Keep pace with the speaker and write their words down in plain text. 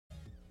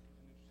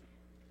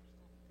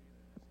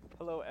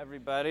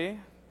Everybody.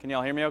 Can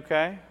y'all hear me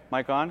okay?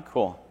 Mic on?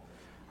 Cool.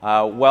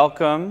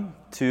 Welcome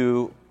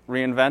to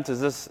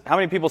reInvent. How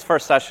many people's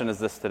first session is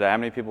this today? How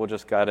many people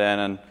just got in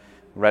and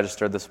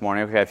registered this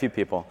morning? Okay, a few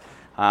people.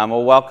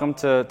 Well, welcome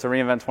to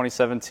reInvent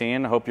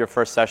 2017. I hope your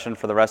first session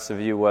for the rest of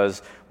you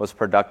was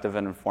productive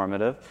and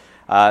informative.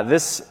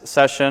 This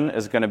session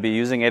is going to be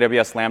using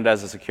AWS Lambda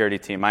as a security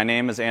team. My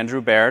name is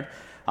Andrew Baird.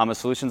 I'm a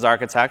solutions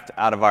architect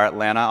out of our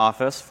Atlanta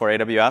office for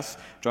AWS,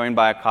 joined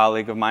by a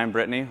colleague of mine,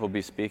 Brittany, who will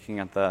be speaking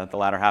at the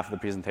latter half of the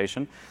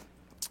presentation.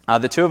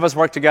 The two of us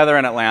work together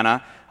in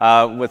Atlanta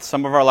with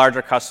some of our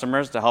larger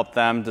customers to help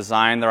them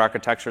design their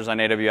architectures on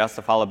AWS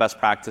to follow best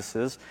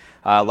practices.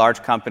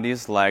 Large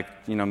companies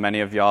like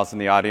many of y'all in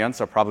the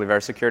audience are probably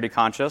very security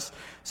conscious.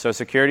 So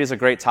security is a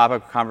great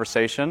topic of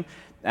conversation.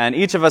 And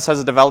each of us has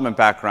a development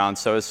background.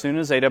 So as soon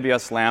as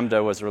AWS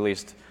Lambda was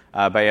released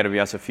by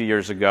AWS a few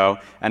years ago,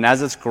 and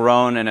as it's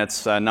grown in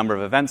its number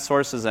of event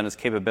sources and its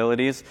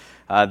capabilities,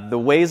 the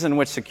ways in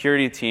which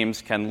security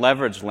teams can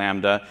leverage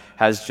Lambda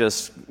has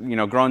just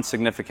grown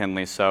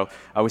significantly. So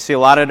we see a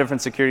lot of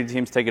different security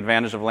teams take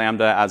advantage of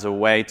Lambda as a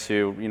way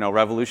to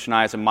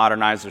revolutionize and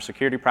modernize their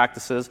security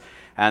practices.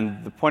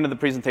 And the point of the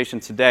presentation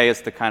today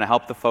is to kind of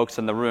help the folks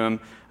in the room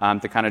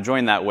to kind of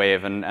join that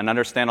wave and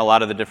understand a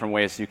lot of the different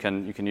ways you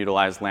can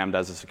utilize Lambda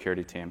as a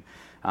security team.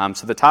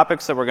 So the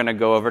topics that we're going to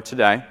go over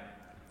today,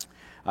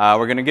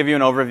 we're going to give you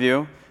an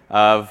overview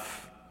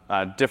of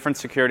different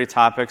security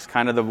topics,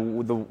 kind of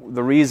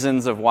the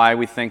reasons of why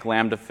we think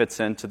Lambda fits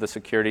into the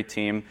security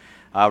team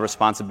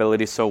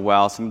responsibility so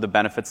well, some of the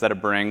benefits that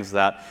it brings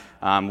that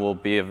will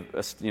be of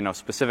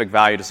specific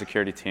value to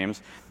security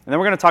teams. And then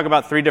we're going to talk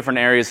about three different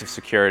areas of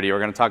security. We're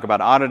going to talk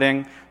about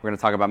auditing, we're going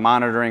to talk about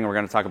monitoring, and we're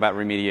going to talk about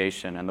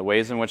remediation, and the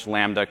ways in which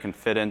Lambda can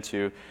fit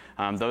into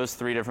those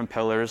three different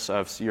pillars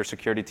of your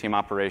security team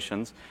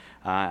operations,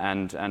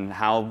 and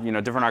how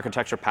different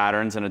architecture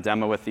patterns and a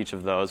demo with each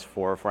of those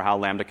for how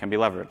Lambda can be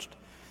leveraged.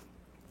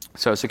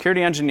 So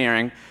security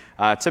engineering,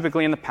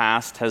 typically in the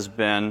past, has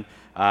been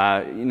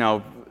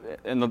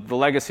in the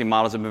legacy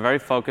models have been very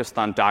focused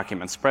on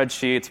documents,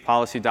 spreadsheets,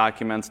 policy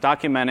documents,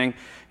 documenting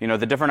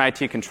the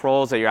different IT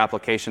controls that your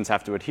applications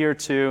have to adhere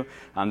to,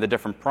 the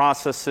different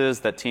processes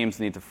that teams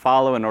need to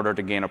follow in order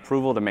to gain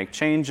approval to make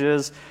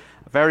changes.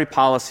 Very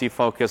policy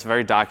focused,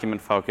 very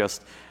document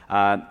focused,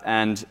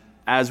 and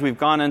as we've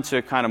gone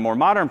into kind of more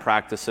modern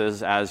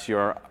practices, as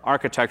your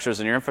architectures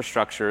and your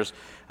infrastructures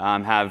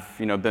have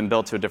been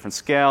built to a different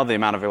scale, the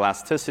amount of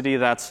elasticity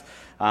that's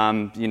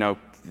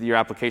your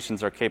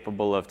applications are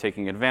capable of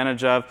taking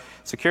advantage of,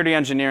 security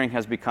engineering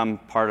has become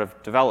part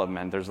of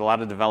development. There's a lot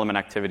of development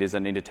activities that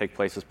need to take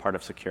place as part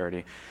of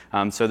security.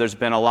 So there's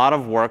been a lot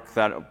of work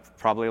that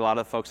probably a lot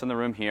of the folks in the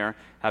room here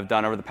have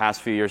done over the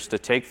past few years to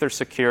take their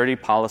security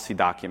policy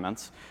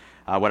documents,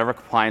 whatever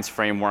compliance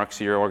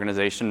frameworks your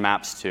organization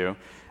maps to,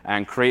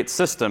 and create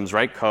systems,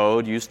 write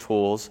code, use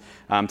tools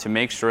to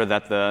make sure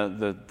that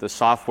the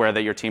software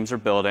that your teams are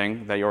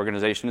building, that your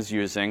organization is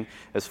using,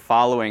 is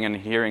following and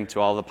adhering to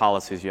all the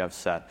policies you have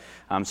set.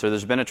 So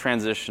there's been a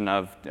transition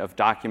of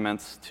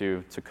documents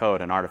to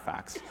code and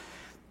artifacts.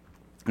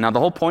 Now, the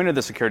whole point of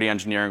the security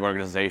engineering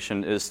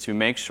organization is to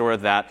make sure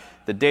that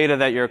the data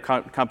that your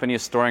company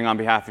is storing on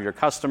behalf of your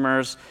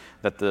customers,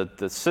 that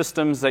the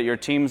systems that your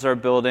teams are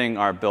building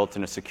are built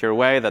in a secure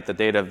way, that the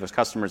data of the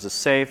customers is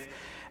safe.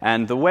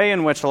 And the way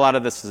in which a lot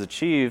of this is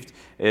achieved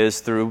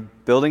is through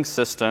building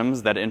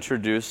systems that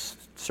introduce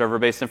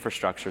server-based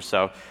infrastructure.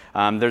 So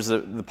there's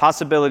the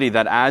possibility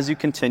that as you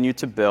continue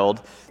to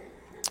build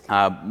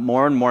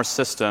more and more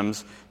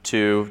systems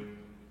to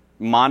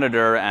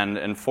monitor and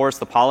enforce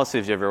the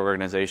policies of your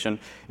organization,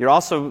 you're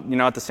also,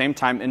 at the same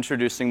time,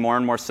 introducing more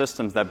and more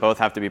systems that both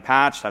have to be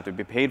patched, have to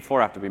be paid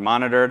for, have to be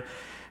monitored,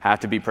 have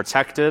to be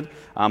protected.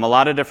 A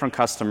lot of different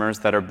customers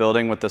that are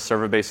building with the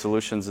server-based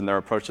solutions in their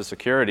approach to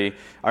security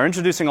are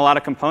introducing a lot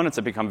of components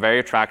that become very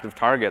attractive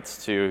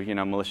targets to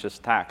malicious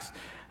attacks.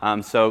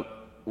 So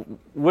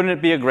wouldn't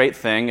it be a great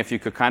thing if you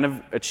could kind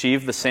of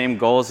achieve the same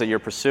goals that you're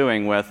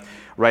pursuing with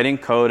writing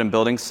code and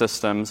building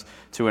systems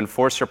to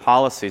enforce your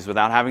policies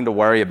without having to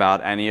worry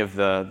about any of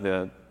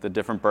the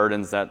different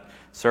burdens that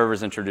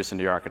servers introduce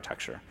into your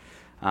architecture?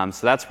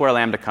 So that's where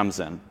Lambda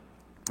comes in.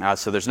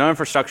 So there's no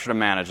infrastructure to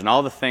manage, and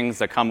all the things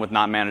that come with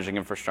not managing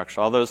infrastructure,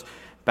 all those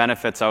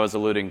benefits I was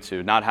alluding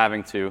to, not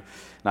having to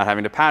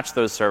patch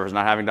those servers,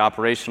 not having to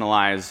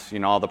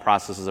operationalize all the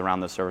processes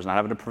around those servers, not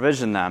having to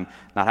provision them,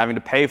 not having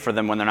to pay for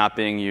them when they're not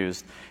being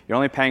used. You're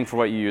only paying for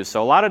what you use.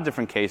 So a lot of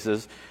different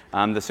cases,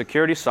 the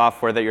security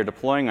software that you're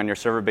deploying on your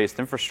server-based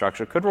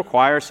infrastructure could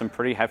require some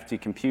pretty hefty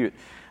compute.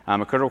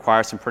 It could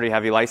require some pretty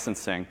heavy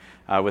licensing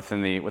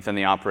within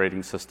the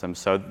operating system.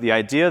 So the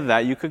idea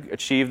that you could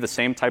achieve the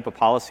same type of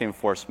policy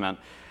enforcement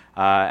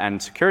and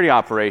security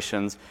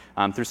operations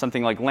through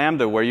something like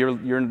Lambda, where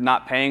you're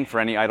not paying for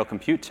any idle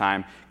compute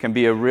time, can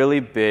be a really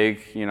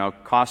big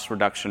cost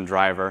reduction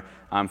driver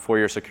for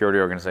your security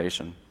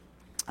organization.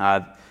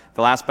 The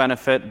last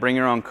benefit: bring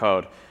your own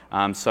code.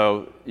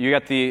 So you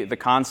get the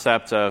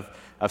concept of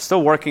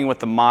still working with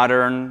the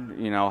modern,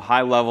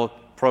 high-level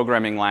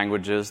programming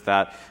languages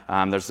that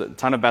there's a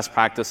ton of best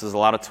practices, a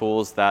lot of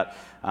tools that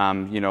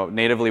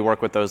natively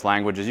work with those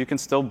languages. You can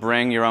still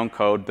bring your own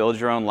code, build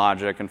your own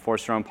logic,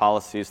 enforce your own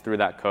policies through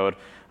that code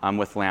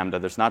with Lambda.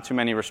 There's not too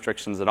many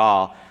restrictions at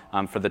all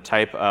for the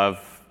type of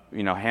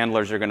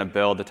handlers you're going to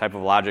build, the type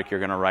of logic you're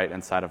going to write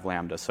inside of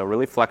Lambda. So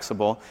really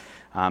flexible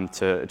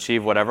to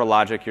achieve whatever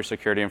logic your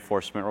security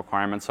enforcement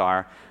requirements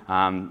are.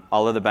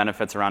 All of the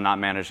benefits around not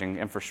managing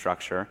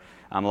infrastructure.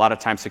 A lot of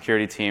times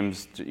security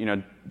teams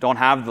don't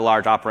have the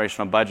large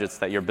operational budgets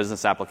that your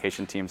business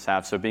application teams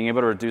have. So being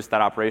able to reduce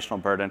that operational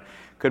burden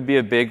could be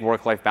a big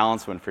work-life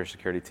balance win for your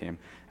security team.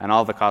 And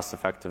all the cost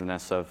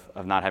effectiveness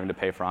of not having to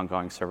pay for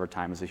ongoing server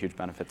time is a huge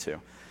benefit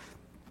too.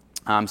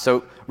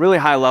 So really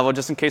high level,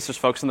 just in case there's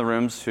folks in the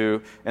room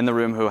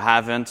who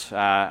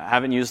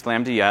haven't used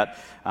Lambda yet,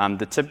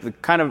 the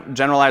kind of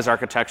generalized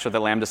architecture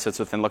that Lambda sits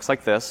within looks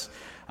like this.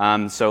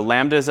 So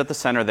Lambda is at the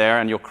center there,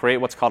 and you'll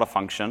create what's called a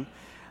function.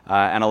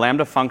 And a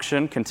Lambda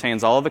function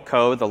contains all of the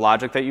code, the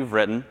logic that you've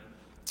written,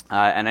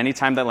 and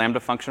anytime that Lambda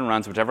function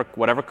runs,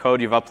 whatever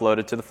code you've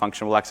uploaded to the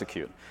function will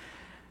execute.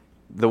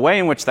 The way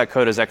in which that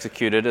code is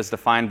executed is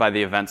defined by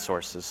the event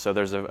sources. So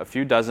there's a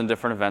few dozen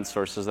different event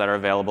sources that are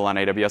available on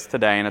AWS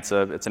today, and it's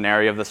an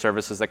area of the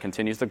services that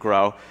continues to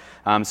grow.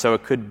 So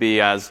it could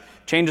be as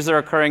changes are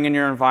occurring in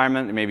your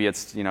environment. Maybe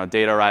it's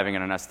data arriving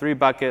in an S3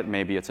 bucket.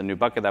 Maybe it's a new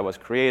bucket that was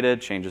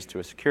created, changes to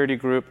a security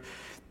group.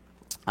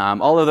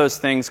 All of those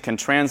things can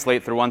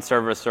translate through one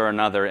service or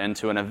another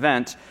into an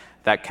event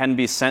that can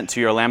be sent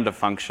to your Lambda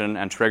function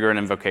and trigger an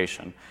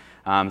invocation.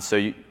 Once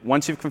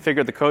you've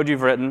configured the code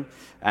you've written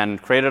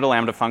and created a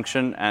Lambda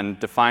function and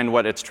defined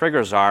what its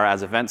triggers are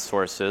as event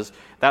sources,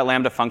 that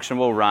Lambda function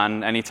will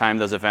run anytime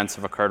those events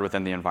have occurred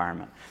within the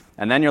environment.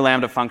 And then your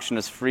Lambda function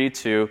is free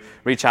to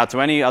reach out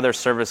to any other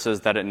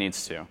services that it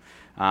needs to.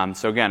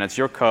 So again, it's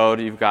your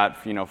code. You've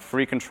got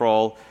free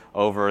control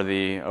over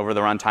the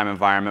runtime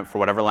environment for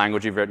whatever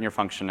language you've written your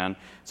function in.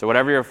 So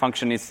whatever your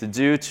function needs to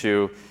do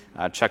to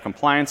check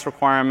compliance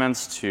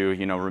requirements, to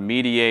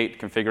remediate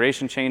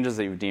configuration changes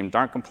that you've deemed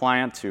aren't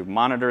compliant, to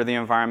monitor the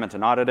environment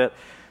and audit it,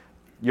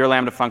 your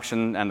Lambda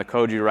function and the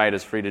code you write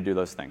is free to do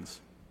those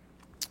things.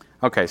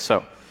 Okay,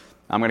 so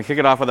I'm going to kick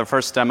it off with our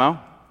first demo.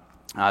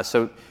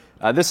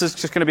 This is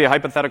just going to be a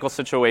hypothetical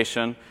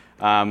situation.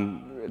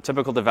 A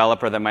typical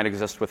developer that might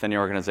exist within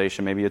your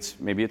organization. Maybe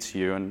it's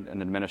you,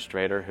 an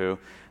administrator who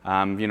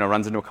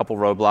runs into a couple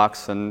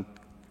roadblocks and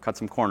cuts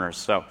some corners.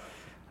 So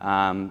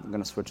I'm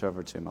going to switch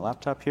over to my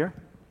laptop here.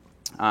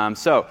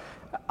 So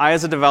I,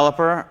 as a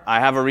developer, I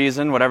have a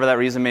reason, whatever that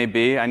reason may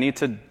be. I need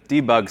to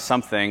debug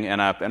something in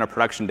a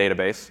production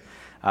database.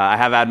 I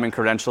have admin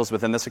credentials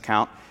within this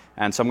account.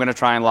 And so I'm going to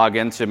try and log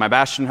into my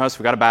Bastion host.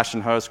 We've got a Bastion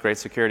host, great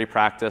security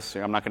practice.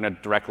 I'm not going to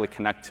directly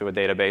connect to a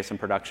database in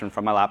production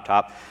from my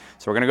laptop.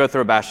 So we're going to go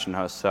through a Bastion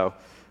host. So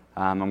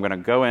I'm going to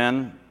go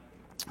in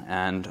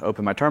and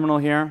open my terminal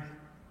here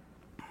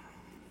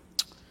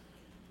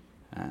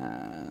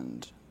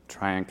and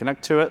try and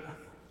connect to it.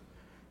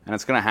 And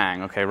it's going to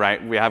hang. Okay,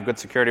 right. We have good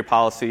security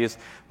policies.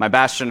 My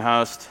Bastion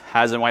host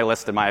hasn't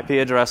whitelisted my IP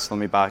address. Let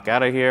me back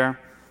out of here.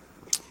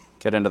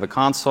 Get into the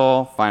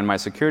console, find my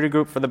security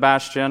group for the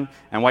Bastion,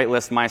 and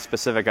whitelist my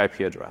specific IP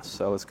address.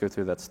 So let's go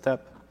through that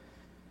step.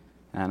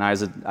 And I,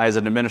 as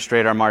an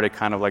administrator, I'm already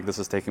kind of like, this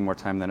is taking more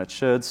time than it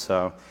should.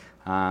 So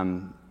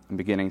I'm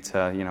beginning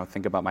to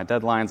think about my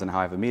deadlines and how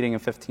I have a meeting in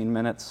 15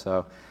 minutes.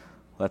 So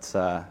let's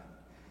add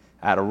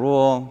a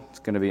rule. It's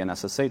going to be an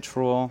SSH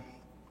rule.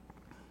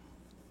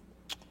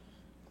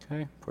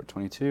 Okay, port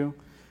 22. We're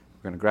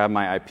going to grab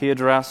my IP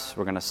address.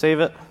 We're going to save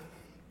it.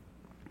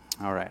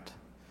 All right.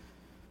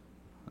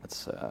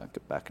 Let's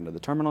get back into the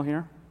terminal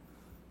here.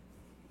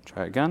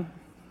 Try again.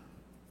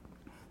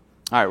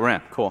 All right, we're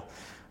in. Cool.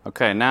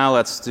 Okay, now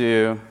let's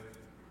connect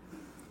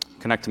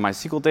to my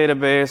SQL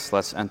database.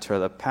 Let's enter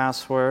the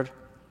password.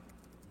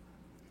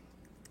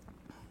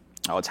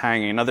 Oh, it's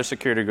hanging. Another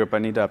security group. I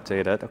need to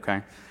update it.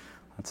 Okay.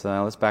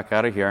 Let's back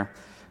out of here.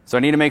 So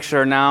I need to make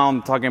sure now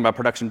I'm talking about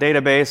production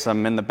database.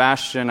 I'm in the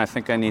Bastion. I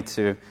think I need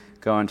to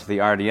go into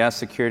the RDS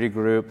security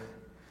group.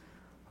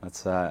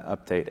 Let's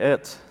update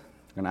it.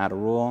 I'm going to add a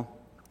rule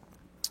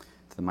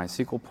to the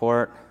MySQL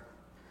port.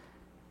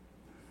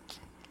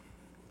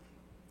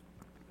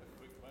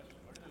 Quick question.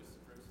 What are those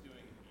scripts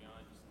doing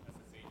beyond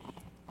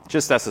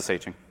just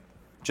SSH?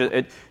 Just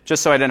SSHing.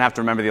 Just so I didn't have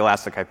to remember the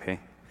Elastic IP. Okay.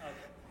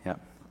 Yeah.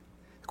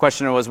 The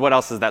question was, what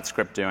else is that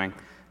script doing?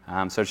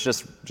 So it's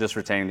just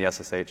retaining the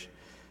SSH.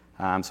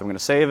 So I'm going to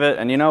save it.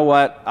 And you know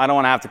what? I don't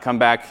want to have to come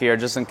back here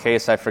just in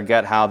case I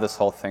forget how this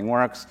whole thing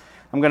works.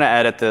 I'm going to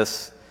edit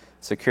this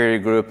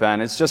security group,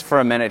 and it's just for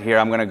a minute here.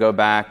 I'm going to go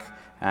back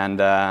and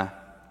don't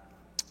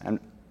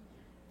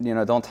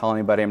tell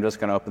anybody. I'm just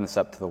going to open this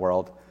up to the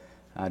world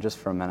just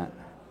for a minute.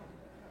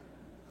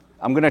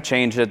 I'm going to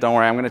change it. Don't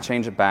worry. I'm going to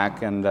change it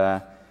back, and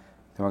then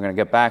we're going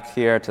to get back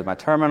here to my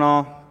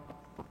terminal,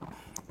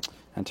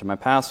 enter my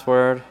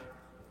password,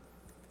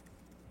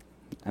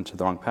 enter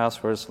the wrong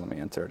password, so let me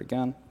enter it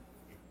again.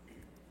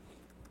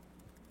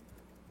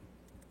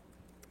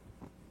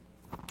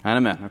 And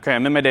I'm in. Okay,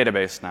 I'm in my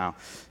database now.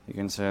 You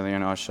can say,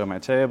 I show my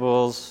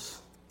tables,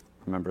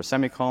 remember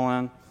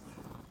semicolon,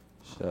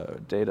 show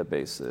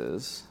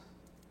databases.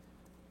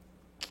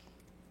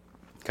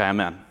 Okay, I'm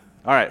in.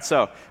 All right,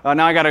 so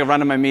now I got to run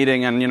to my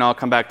meeting, and I'll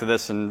come back to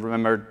this and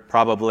remember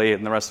probably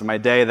in the rest of my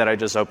day that I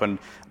just opened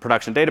a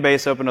production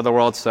database open to the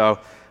world. So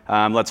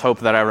let's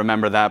hope that I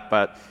remember that.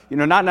 But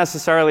not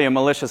necessarily a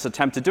malicious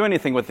attempt to do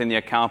anything within the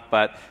account,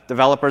 but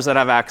developers that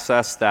have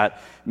access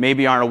that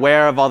maybe aren't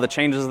aware of all the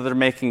changes that they're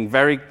making.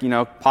 Very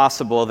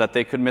possible that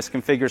they could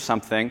misconfigure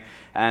something,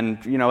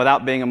 and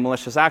without being a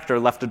malicious actor,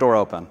 left a door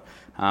open.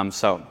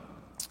 So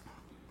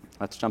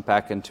let's jump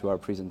back into our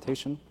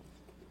presentation.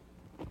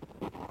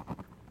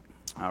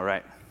 All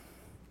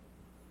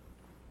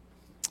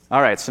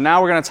right, so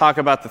now we're going to talk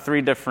about the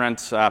three different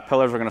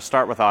pillars. We're going to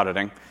start with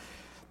auditing.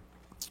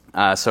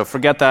 So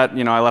forget that,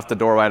 I left the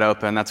door wide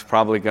open. That's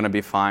probably going to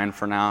be fine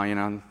for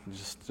now,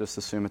 just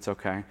assume it's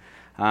okay.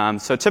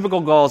 So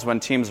typical goals when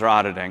teams are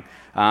auditing.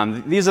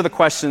 These are the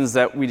questions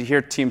that we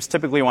hear teams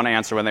typically want to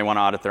answer when they want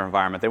to audit their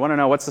environment. They want to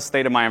know, what's the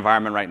state of my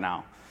environment right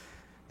now?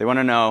 They want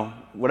to know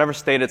whatever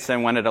state it's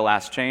in, when did it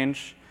last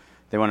change?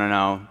 They want to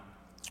know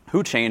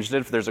who changed it,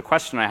 if there's a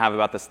question I have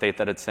about the state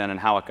that it's in and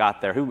how it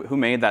got there, who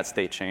made that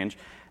state change,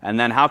 and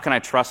then how can I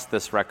trust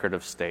this record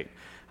of state?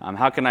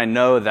 How can I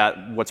know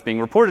that what's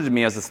being reported to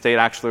me as the state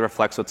actually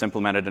reflects what's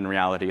implemented in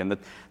reality? And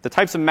the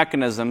types of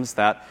mechanisms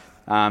that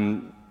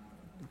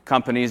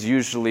companies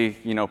usually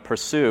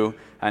pursue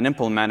and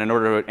implement in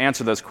order to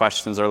answer those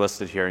questions are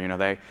listed here.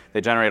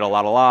 They generate a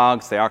lot of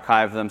logs, they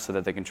archive them so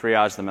that they can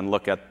triage them and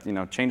look at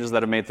changes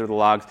that are made through the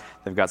logs.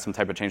 They've got some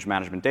type of change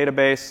management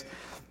database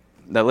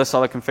that lists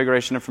all the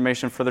configuration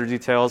information for their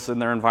details in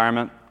their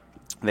environment.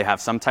 They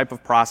have some type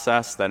of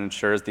process that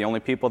ensures the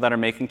only people that are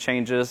making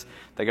changes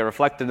that get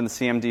reflected in the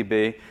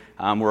CMDB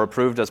were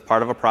approved as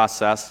part of a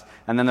process.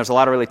 And then there's a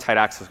lot of really tight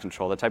access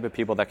control. The type of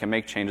people that can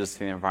make changes to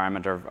the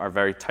environment are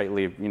very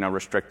tightly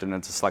restricted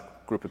into a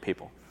select group of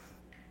people.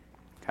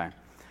 Okay.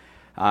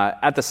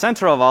 At the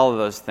center of all of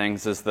those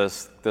things is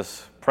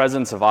this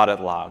presence of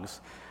audit logs.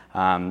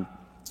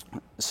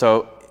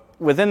 So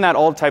within that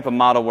old type of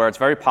model where it's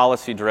very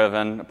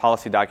policy-driven,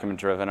 policy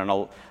document-driven, and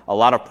a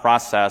lot of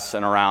process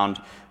and around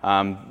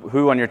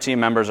who on your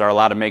team members are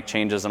allowed to make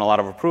changes and a lot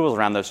of approvals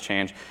around those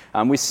changes,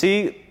 we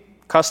see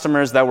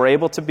customers that were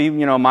able to be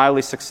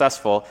mildly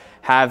successful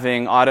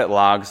having audit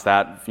logs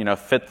that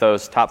fit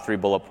those top three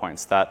bullet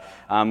points, that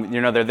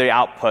they're the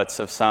outputs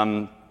of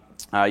some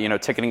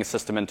ticketing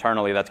system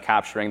internally that's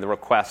capturing the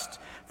request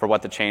for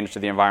what the change to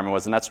the environment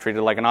was, and that's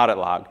treated like an audit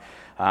log.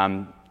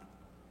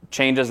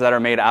 Changes that are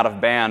made out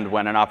of band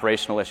when an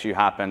operational issue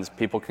happens,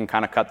 people can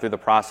kind of cut through the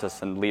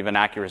process and leave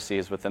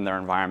inaccuracies within their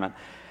environment.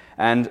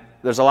 And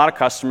there's a lot of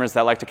customers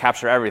that like to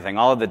capture everything,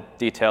 all of the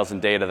details and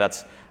data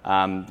that's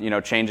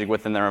changing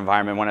within their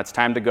environment. When it's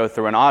time to go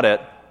through an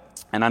audit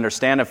and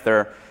understand if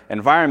their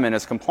environment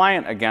is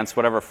compliant against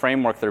whatever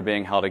framework they're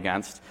being held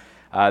against,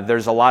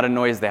 there's a lot of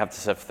noise they have to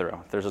sift through.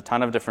 There's a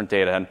ton of different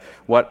data. And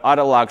what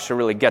audit logs should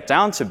really get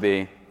down to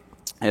be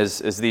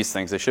is these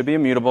things. They should be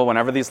immutable.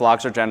 Whenever these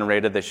logs are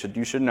generated,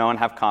 you should know and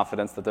have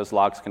confidence that those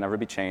logs can never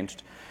be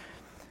changed.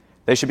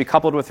 They should be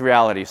coupled with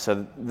reality.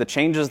 So the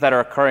changes that are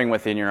occurring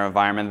within your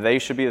environment, they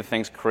should be the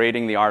things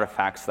creating the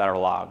artifacts that are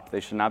logged. They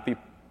should not be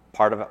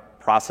part of a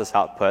process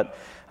output,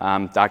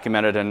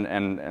 documented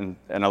in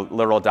a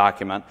literal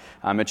document.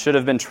 It should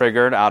have been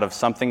triggered out of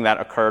something that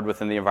occurred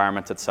within the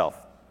environment itself.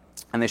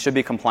 And they should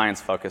be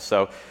compliance focused.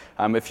 So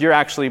if you're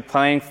actually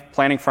planning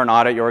for an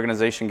audit, your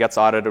organization gets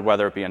audited,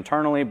 whether it be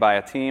internally by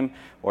a team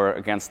or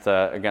against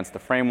the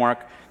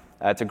framework.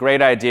 It's a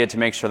great idea to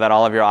make sure that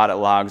all of your audit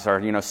logs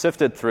are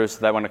sifted through,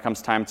 so that when it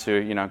comes time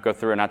to go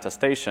through an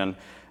attestation,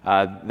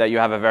 that you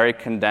have a very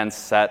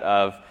condensed set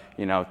of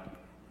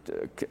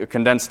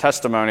condensed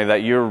testimony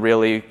that you're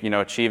really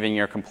achieving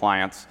your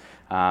compliance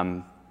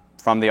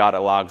from the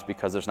audit logs,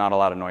 because there's not a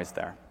lot of noise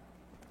there.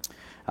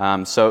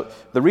 So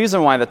the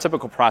reason why the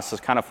typical process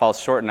kind of falls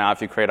short now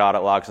if you create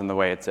audit logs in the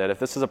way it did, if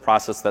this is a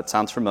process that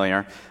sounds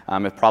familiar,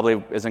 it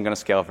probably isn't going to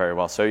scale very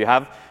well. So you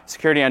have a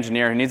security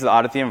engineer who needs to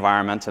audit the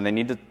environment, and they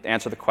need to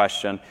answer the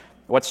question,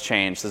 what's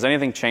changed? Has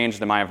anything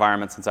changed in my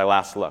environment since I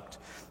last looked?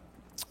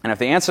 And if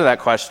the answer to that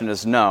question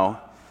is no,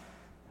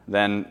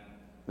 then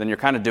you're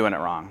kind of doing it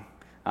wrong.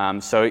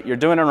 So you're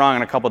doing it wrong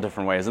in a couple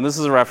different ways. And this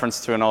is a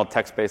reference to an old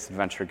text-based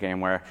adventure game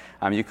where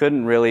you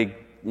couldn't really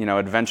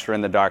adventure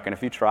in the dark. And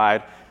if you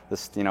tried,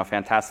 this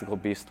fantastical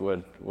beast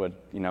would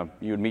you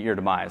would meet your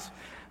demise.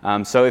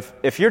 So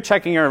if you're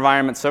checking your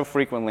environment so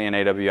frequently in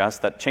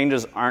AWS that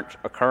changes aren't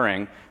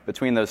occurring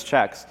between those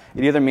checks,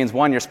 it either means,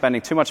 one, you're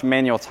spending too much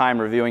manual time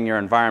reviewing your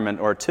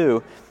environment, or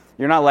two,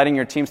 you're not letting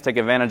your teams take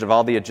advantage of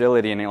all the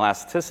agility and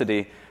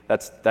elasticity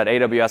that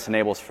AWS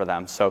enables for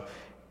them. So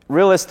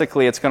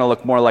realistically, it's going to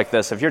look more like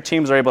this. If your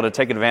teams are able to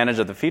take advantage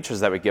of the features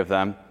that we give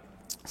them,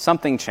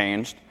 something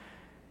changed.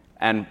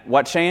 And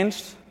what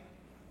changed?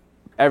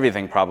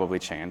 Everything probably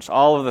changed.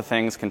 All of the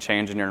things can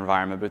change in your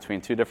environment between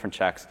two different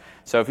checks.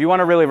 So if you want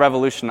to really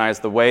revolutionize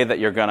the way that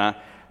you're going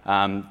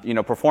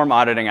to perform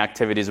auditing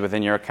activities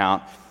within your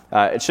account,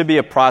 it should be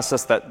a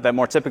process that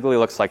more typically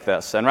looks like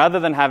this. And rather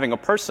than having a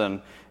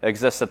person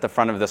exist at the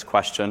front of this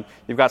question,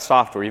 you've got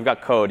software, you've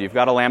got code, you've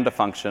got a Lambda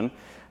function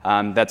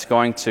that's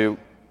going to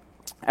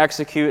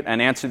execute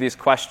and answer these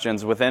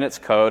questions within its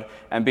code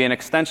and be an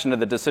extension of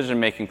the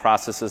decision-making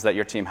processes that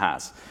your team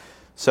has.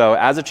 So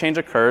as a change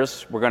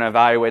occurs, we're going to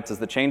evaluate, does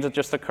the change that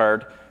just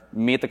occurred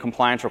meet the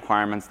compliance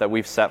requirements that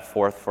we've set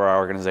forth for our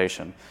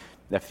organization?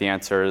 If the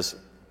answer is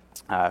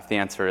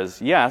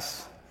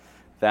yes,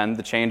 then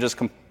the change is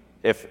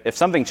if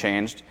something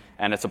changed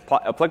and it's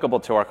applicable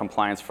to our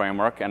compliance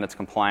framework and it's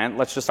compliant,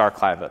 let's just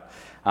archive it.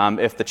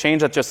 If the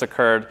change that just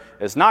occurred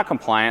is not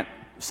compliant,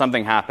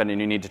 something happened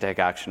and you need to take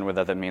action,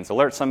 whether that means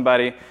alert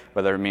somebody,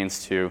 whether it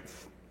means to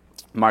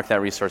mark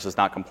that resource as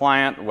not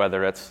compliant,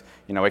 whether it's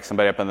wake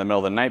somebody up in the middle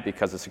of the night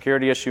because a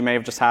security issue may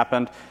have just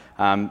happened.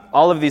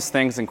 All of these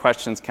things and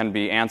questions can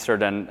be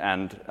answered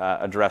and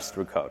addressed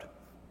through code.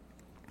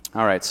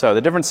 All right, so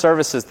the different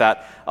services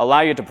that allow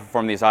you to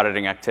perform these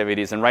auditing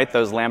activities and write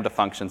those Lambda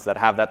functions that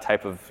have that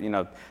type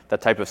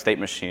of state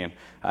machine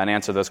and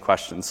answer those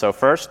questions. So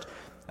first,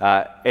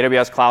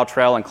 AWS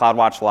CloudTrail and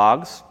CloudWatch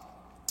logs,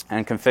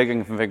 and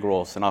config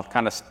rules. And I'll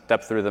kind of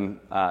step through them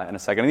in a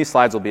second. And these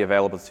slides will be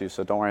available too,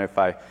 so don't worry if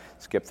I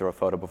skip through a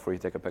photo before you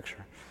take a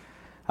picture.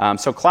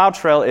 So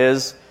CloudTrail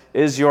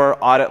is your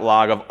audit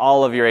log of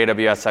all of your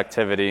AWS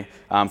activity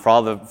for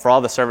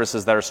all the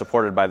services that are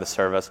supported by the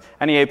service.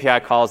 Any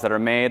API calls that are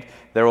made,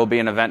 there will be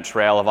an event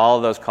trail of all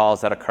of those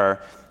calls that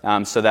occur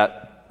so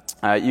that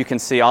you can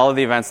see all of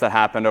the events that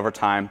happened over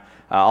time,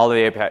 all of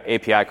the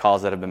API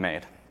calls that have been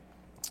made.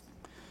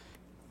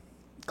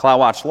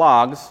 CloudWatch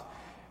logs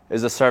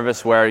is a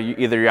service where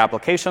either your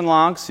application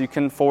logs you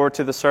can forward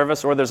to the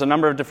service, or there's a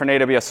number of different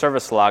AWS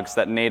service logs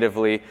that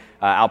natively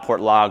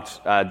output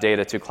logged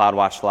data to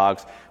CloudWatch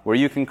logs, where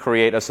you can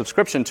create a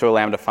subscription to a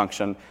Lambda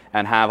function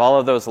and have all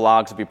of those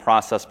logs be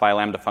processed by a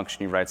Lambda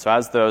function you write. So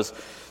as those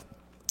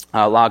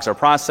logs are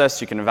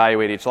processed, you can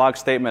evaluate each log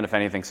statement. If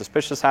anything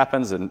suspicious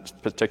happens, a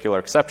particular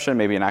exception,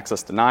 maybe an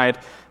access denied,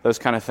 those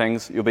kind of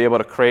things, you'll be able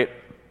to create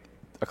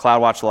a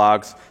CloudWatch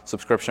logs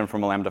subscription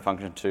from a Lambda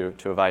function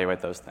to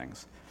evaluate those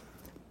things.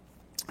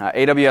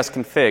 AWS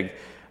config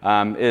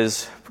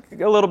is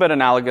a little bit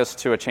analogous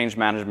to a change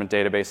management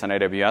database on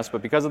AWS,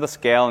 but because of the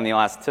scale and the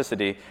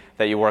elasticity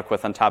that you work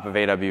with on top of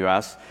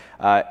AWS,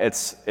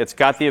 it's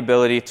got the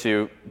ability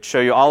to show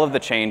you all of the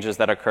changes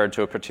that occurred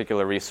to a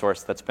particular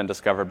resource that's been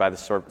discovered by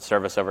the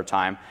service over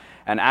time.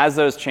 And as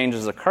those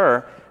changes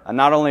occur,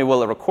 not only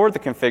will it record the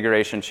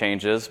configuration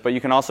changes, but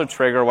you can also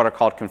trigger what are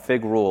called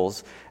config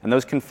rules. And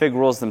those config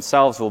rules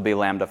themselves will be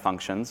Lambda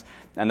functions.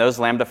 And those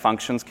Lambda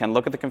functions can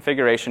look at the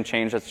configuration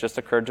change that's just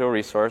occurred to a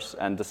resource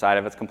and decide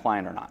if it's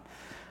compliant or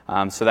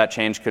not. So that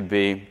change could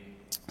be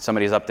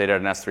somebody's updated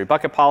an S3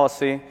 bucket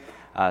policy,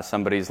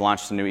 somebody's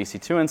launched a new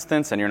EC2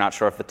 instance and you're not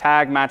sure if the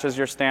tag matches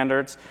your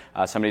standards,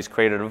 somebody's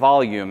created a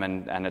volume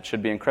and it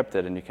should be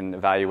encrypted, and you can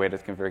evaluate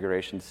its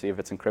configuration to see if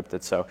it's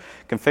encrypted. So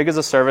config is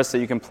a service that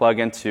you can plug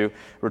in to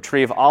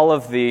retrieve all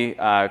of the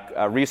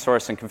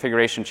resource and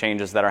configuration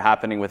changes that are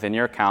happening within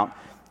your account,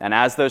 and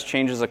as those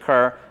changes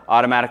occur,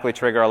 automatically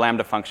trigger a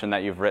Lambda function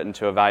that you've written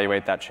to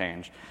evaluate that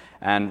change.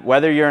 And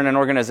whether you're in an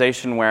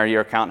organization where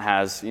your account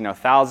has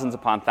thousands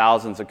upon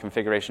thousands of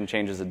configuration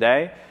changes a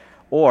day,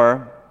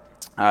 or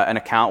an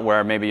account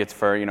where maybe it's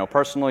for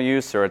personal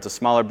use, or it's a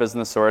smaller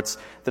business, or it's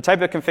the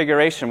type of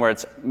configuration where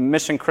it's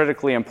mission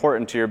critically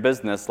important to your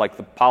business, like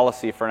the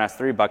policy for an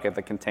S3 bucket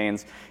that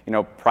contains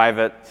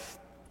private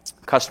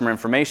customer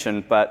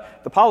information, but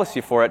the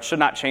policy for it should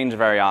not change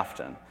very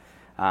often.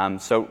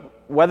 So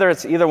whether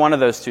it's either one of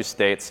those two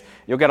states,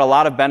 you'll get a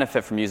lot of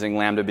benefit from using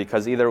Lambda,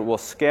 because either it will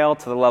scale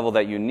to the level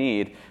that you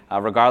need,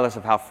 regardless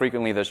of how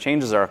frequently those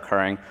changes are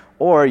occurring,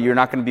 or you're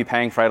not going to be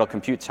paying for idle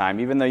compute time,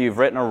 even though you've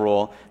written a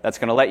rule that's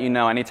going to let you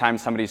know anytime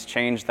somebody's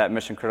changed that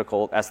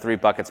mission-critical S3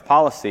 buckets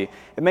policy,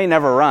 it may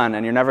never run,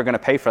 and you're never going to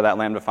pay for that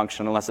Lambda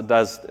function unless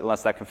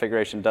that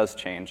configuration does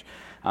change.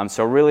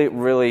 So really,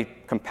 really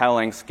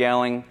compelling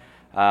scaling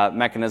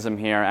mechanism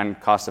here, and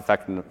cost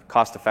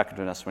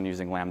effectiveness when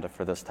using Lambda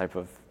for this type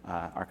of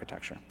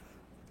architecture.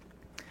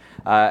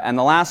 And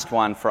the last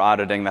one for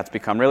auditing that's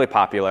become really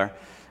popular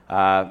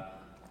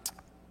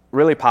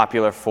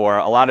for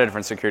a lot of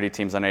different security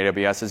teams on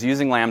AWS is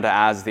using Lambda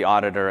as the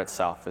auditor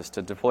itself, is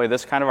to deploy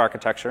this kind of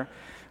architecture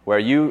where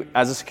you,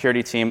 as a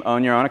security team,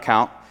 own your own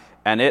account,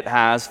 and it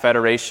has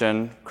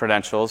federation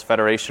credentials,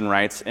 federation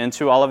rights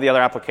into all of the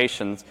other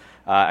applications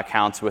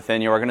accounts within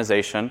your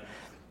organization.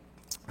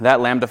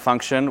 That Lambda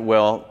function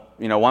will,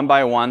 one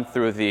by one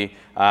through the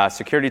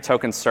security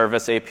token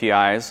service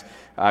APIs,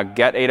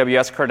 get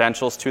AWS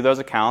credentials to those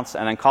accounts,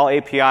 and then call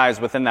APIs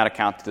within that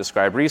account to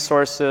describe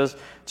resources,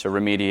 to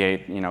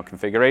remediate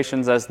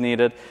configurations as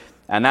needed.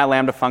 And that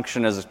Lambda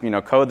function is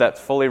code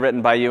that's fully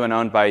written by you and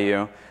owned by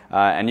you,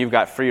 and you've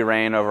got free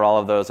reign over all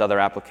of those other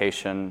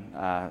application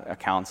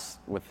accounts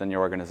within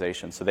your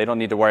organization. So they don't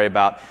need to worry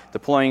about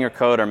deploying your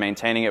code or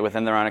maintaining it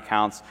within their own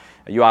accounts.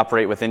 You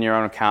operate within your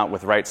own account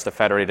with rights to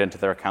federate into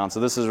their account. So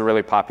this is a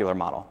really popular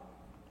model.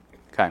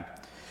 Okay.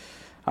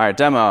 All right,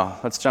 demo.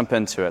 Let's jump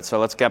into it. So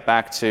let's get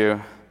back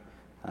to,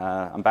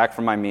 I'm back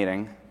from my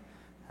meeting,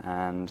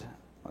 and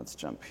let's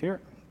jump here.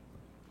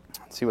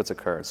 Let's see what's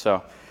occurred.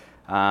 So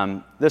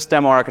this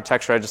demo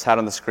architecture I just had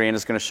on the screen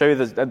is going to show you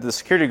the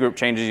security group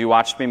changes you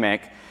watched me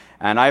make.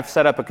 And I've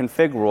set up a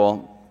config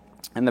rule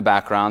in the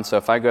background. So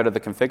if I go to the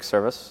config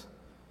service,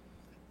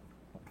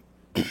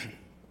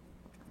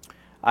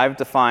 I've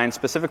defined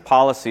specific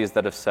policies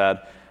that have said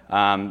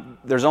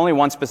there's only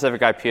one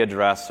specific IP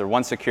address or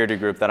one security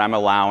group that I'm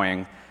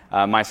allowing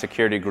my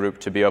security group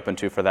to be open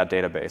to for that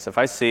database. If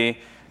I see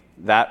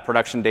that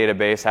production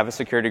database have a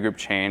security group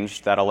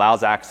change that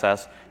allows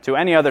access to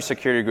any other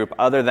security group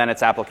other than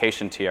its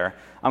application tier,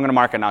 I'm going to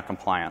mark it not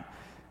compliant.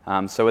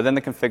 So within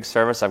the config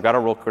service, I've got a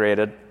rule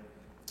created.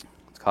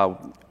 It's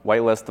called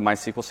whitelist the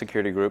MySQL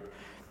security group.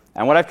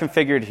 And what I've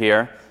configured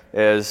here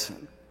is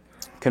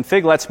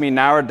config lets me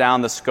narrow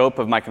down the scope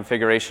of my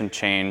configuration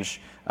change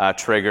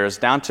triggers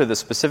down to the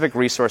specific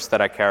resource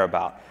that I care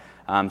about.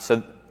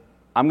 So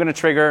I'm going to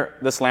trigger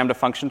this Lambda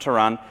function to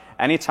run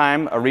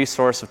anytime a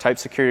resource of type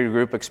security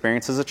group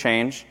experiences a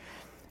change,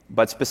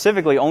 but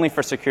specifically only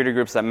for security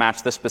groups that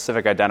match this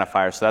specific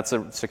identifier. So that's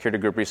a security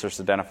group resource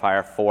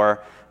identifier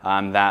for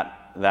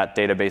that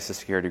database's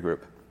security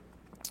group.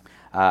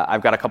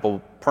 I've got a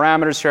couple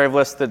parameters here I've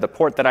listed, the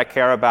port that I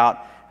care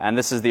about, and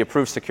this is the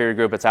approved security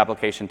group, its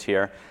application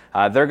tier.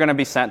 They're going to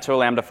be sent to a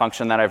Lambda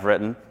function that I've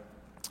written.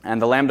 And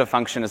the Lambda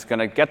function is going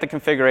to get the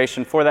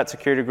configuration for that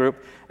security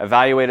group,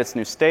 evaluate its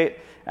new state,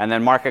 and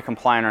then mark it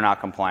compliant or not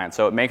compliant.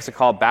 So it makes a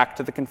call back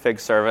to the config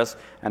service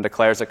and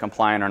declares it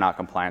compliant or not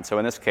compliant. So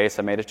in this case,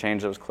 I made a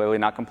change that was clearly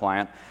not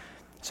compliant.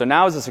 So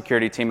now as a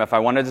security team, if I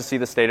wanted to see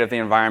the state of the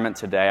environment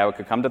today, I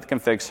could come to the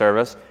config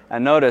service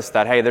and notice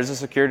that, hey, there's a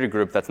security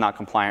group that's not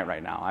compliant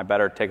right now. I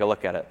better take a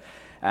look at it.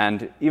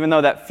 And even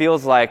though that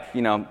feels like,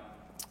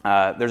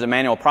 there's a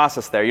manual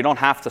process there, you don't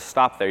have to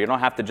stop there. You don't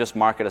have to just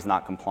mark it as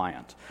not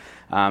compliant.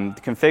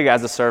 The config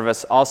as a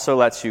service also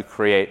lets you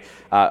create,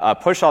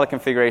 push all the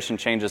configuration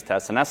changes to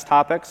SNS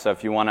topics. So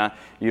if you want to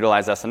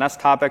utilize SNS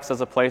topics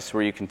as a place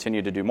where you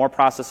continue to do more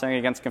processing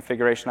against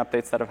configuration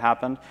updates that have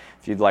happened,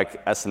 if you'd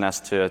like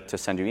SNS to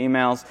send you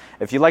emails,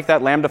 if you'd like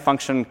that Lambda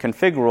function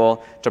config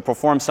rule to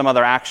perform some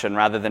other action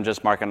rather than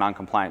just mark it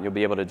non-compliant, you'll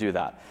be able to do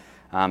that.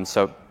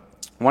 So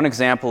one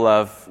example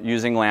of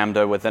using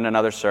Lambda within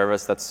another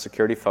service that's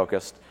security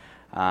focused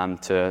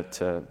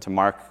to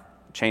mark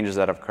changes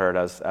that have occurred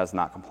as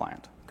not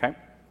compliant. Okay?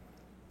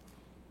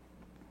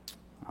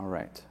 All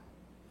right.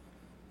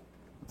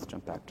 Let's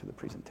jump back to the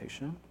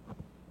presentation.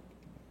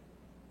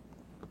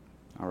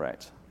 All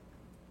right.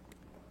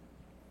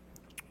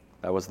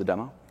 That was the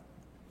demo.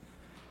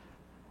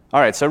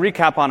 All right, so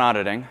recap on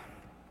auditing.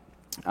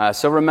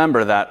 So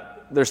remember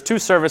that there's two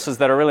services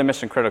that are really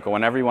mission critical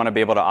whenever you want to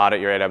be able to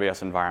audit your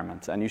AWS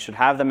environment. And you should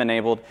have them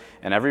enabled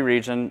in every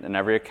region, in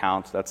every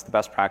account. That's the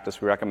best practice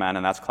we recommend,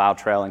 and that's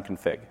CloudTrail and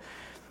Config.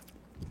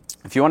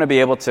 If you want to be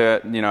able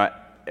to,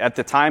 at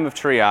the time of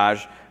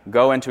triage,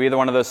 go into either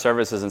one of those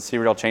services and see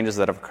real changes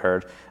that have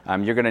occurred,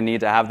 you're going to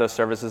need to have those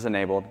services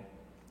enabled.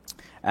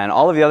 And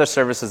all of the other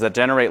services that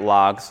generate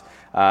logs,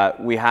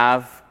 we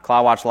have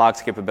CloudWatch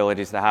logs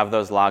capabilities to have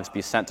those logs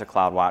be sent to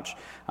CloudWatch.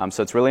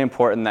 So it's really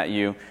important that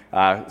you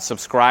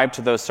subscribe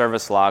to those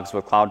service logs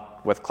with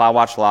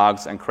CloudWatch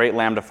logs and create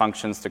Lambda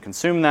functions to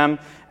consume them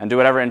and do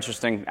whatever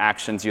interesting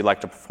actions you'd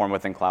like to perform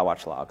within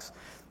CloudWatch logs.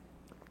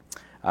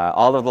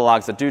 All of the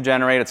logs that do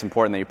generate, it's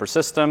important that you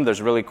persist them.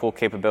 There's really cool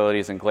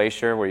capabilities in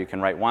Glacier where you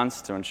can write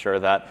once to ensure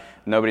that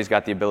nobody's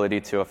got the ability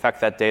to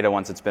affect that data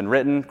once it's been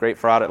written. Great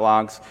for audit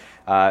logs.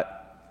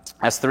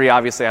 S3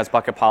 obviously has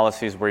bucket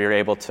policies where you're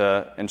able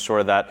to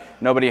ensure that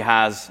nobody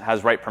has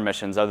write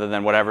permissions other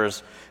than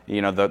whatever's,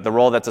 the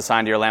role that's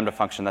assigned to your Lambda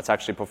function that's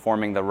actually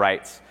performing the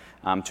writes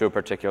to a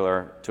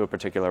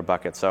particular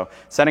bucket. So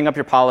setting up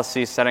your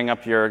policies, setting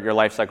up your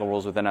lifecycle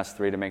rules within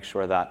S3 to make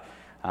sure that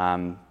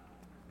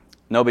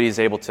nobody's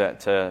able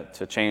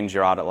to change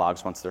your audit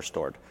logs once they're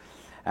stored.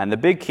 And the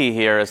big key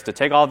here is to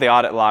take all the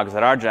audit logs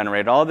that are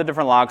generated, all the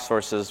different log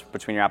sources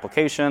between your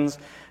applications,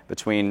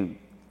 between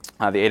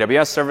the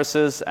AWS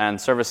services and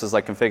services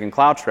like Config and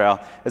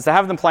CloudTrail, is to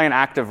have them play an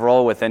active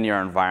role within your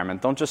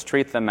environment. Don't just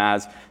treat them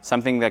as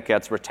something that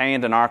gets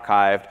retained and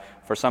archived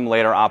for some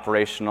later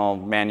operational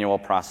manual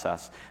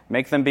process.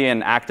 Make them be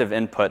an active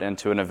input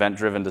into an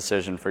event-driven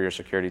decision for your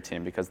security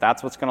team, because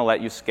that's what's going to let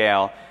you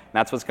scale, and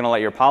that's what's going to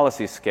let your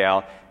policies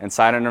scale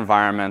inside an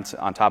environment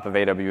on top of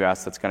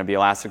AWS that's going to be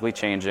elastically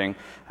changing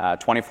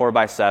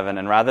 24/7.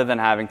 And rather than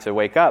having to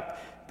wake up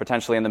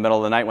potentially in the middle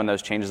of the night when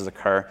those changes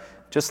occur,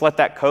 just let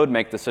that code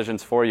make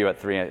decisions for you at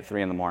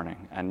 3 in the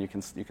morning, and you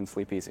can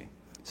sleep easy.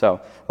 So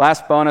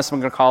last bonus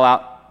I'm going to call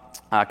out,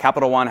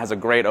 Capital One has a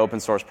great open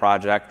source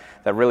project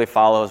that really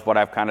follows what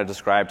I've kind of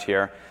described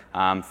here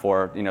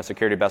for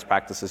security best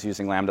practices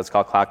using Lambda. It's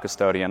called Cloud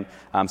Custodian.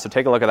 So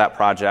take a look at that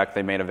project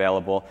they made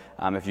available.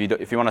 If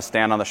you want to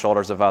stand on the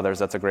shoulders of others,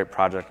 that's a great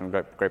project and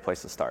a great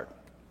place to start.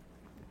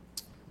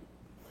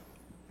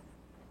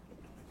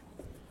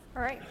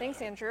 All right,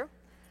 thanks, Andrew.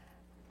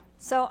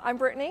 So I'm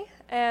Brittany,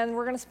 and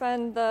we're going to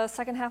spend the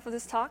second half of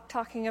this talk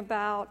talking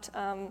about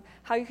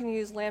how you can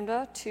use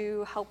Lambda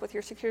to help with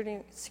your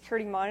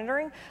security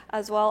monitoring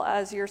as well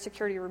as your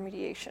security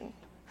remediation.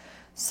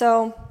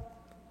 So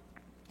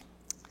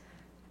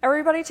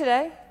everybody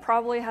today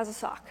probably has a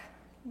SOC.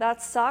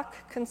 That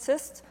SOC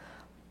consists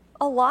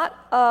a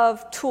lot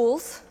of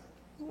tools,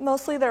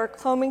 mostly that are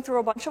combing through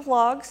a bunch of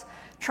logs,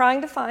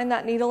 trying to find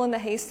that needle in the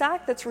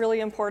haystack that's really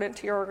important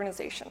to your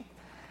organization.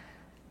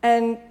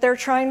 And they're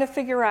trying to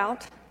figure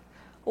out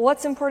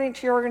what's important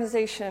to your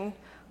organization,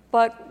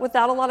 but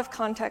without a lot of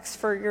context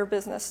for your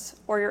business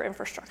or your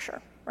infrastructure,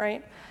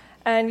 right?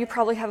 And you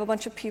probably have a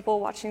bunch of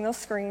people watching those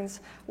screens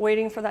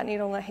waiting for that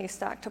needle in the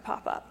haystack to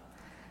pop up.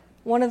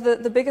 One of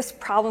the biggest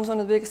problems, one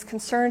of the biggest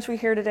concerns we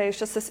hear today is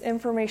just this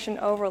information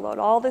overload,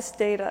 all this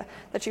data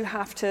that you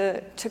have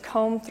to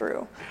comb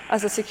through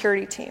as a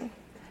security team.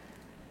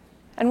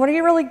 And what are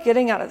you really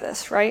getting out of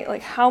this, right?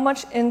 Like, how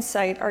much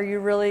insight are you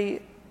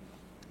really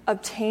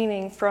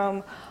obtaining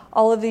from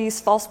all of these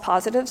false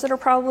positives that are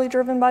probably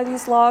driven by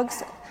these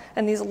logs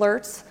and these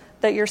alerts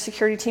that your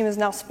security team is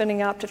now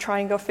spinning up to try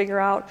and go figure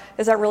out,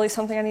 is that really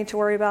something I need to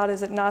worry about?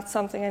 Is it not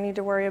something I need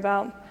to worry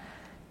about?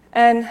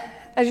 And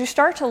as you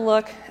start to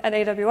look at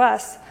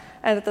AWS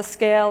and at the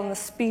scale and the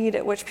speed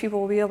at which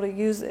people will be able to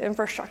use the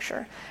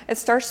infrastructure, it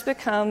starts to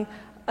become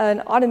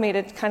an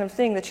automated kind of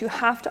thing that you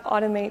have to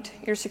automate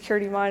your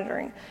security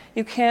monitoring.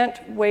 You can't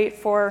wait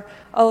for,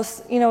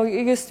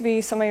 it used to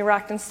be somebody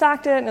racked and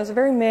stacked it, and it was a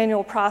very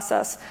manual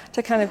process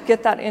to kind of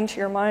get that into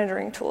your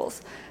monitoring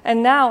tools.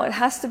 And now it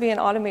has to be an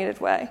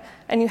automated way,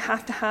 and you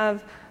have to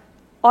have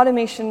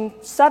automation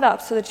set up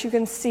so that you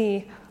can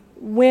see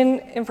when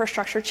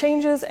infrastructure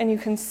changes and you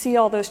can see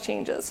all those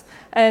changes.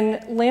 And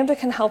Lambda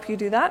can help you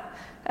do that.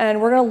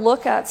 And we're going to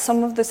look at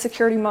some of the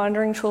security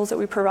monitoring tools that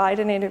we provide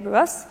in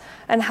AWS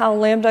and how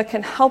Lambda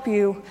can help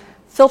you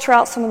filter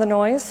out some of the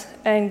noise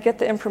and get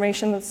the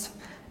information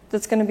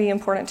that's going to be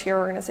important to your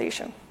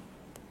organization.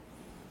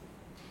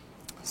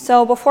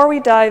 So before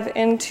we dive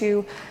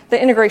into the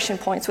integration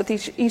points with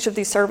each of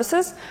these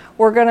services,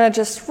 we're going to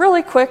just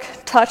really quick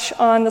touch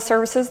on the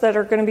services that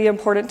are going to be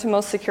important to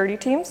most security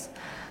teams.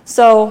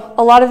 So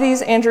a lot of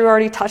these Andrew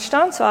already touched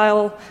on, so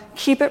I'll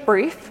keep it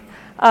brief.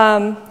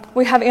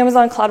 We have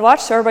Amazon CloudWatch,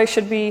 so everybody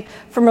should be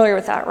familiar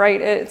with that,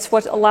 right? It's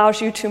what allows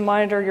you to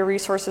monitor your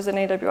resources in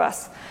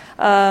AWS.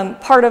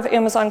 Part of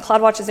Amazon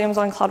CloudWatch is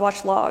Amazon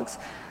CloudWatch Logs.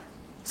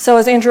 So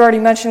as Andrew already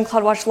mentioned,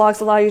 CloudWatch Logs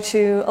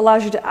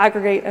allows you to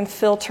aggregate and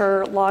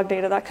filter log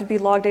data. That could be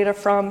log data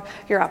from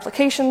your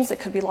applications. It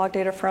could be log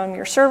data from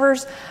your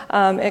servers.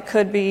 It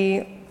could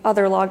be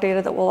other log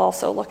data that we'll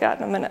also look at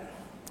in a minute.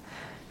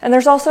 And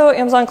there's also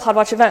Amazon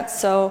CloudWatch Events.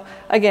 So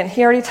again,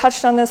 he already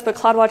touched on this, but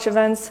CloudWatch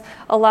Events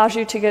allows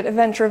you to get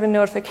event-driven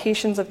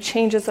notifications of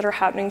changes that are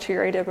happening to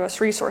your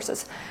AWS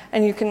resources,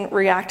 and you can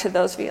react to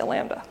those via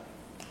Lambda.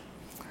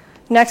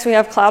 Next, we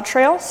have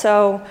CloudTrail.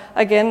 So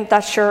again,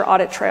 that's your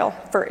audit trail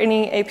for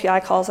any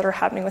API calls that are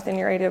happening within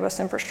your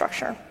AWS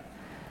infrastructure.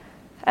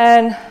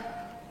 And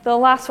the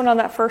last one on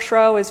that first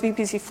row is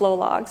VPC Flow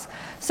Logs.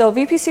 So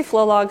VPC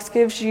Flow Logs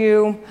gives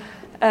you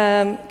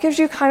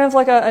kind of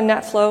like a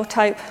NetFlow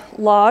type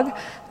log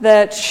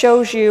that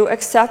shows you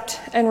accept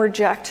and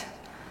reject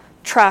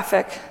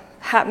traffic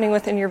happening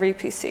within your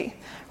VPC,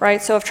 right?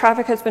 So if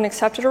traffic has been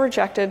accepted or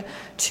rejected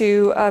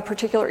to a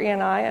particular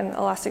ENI, an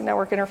Elastic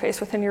Network Interface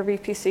within your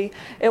VPC,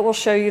 it will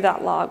show you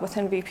that log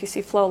within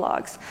VPC Flow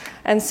Logs.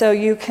 And so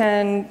you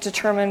can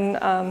determine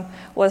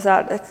was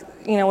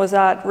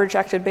that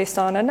rejected based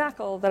on a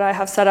NACL that I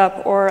have set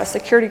up or a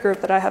security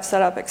group that I have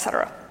set up, et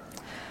cetera.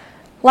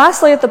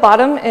 Lastly, at the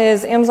bottom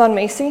is Amazon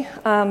Macie.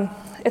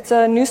 It's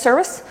a new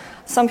service.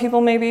 Some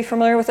people may be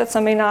familiar with it,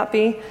 some may not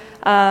be.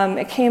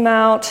 It came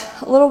out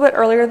a little bit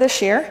earlier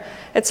this year.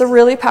 It's a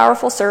really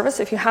powerful service.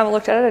 If you haven't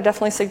looked at it, I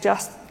definitely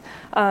suggest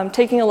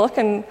taking a look,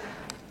 and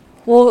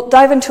we'll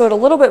dive into it a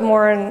little bit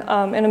more in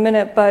a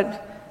minute,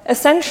 but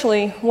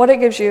essentially what it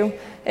gives you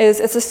is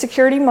it's a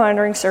security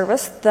monitoring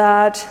service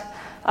that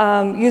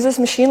uses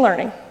machine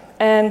learning.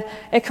 And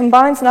it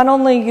combines not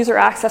only user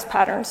access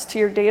patterns to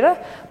your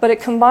data, but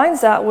it combines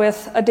that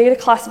with a data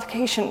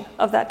classification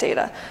of that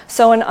data.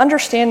 So an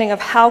understanding of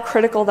how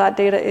critical that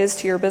data is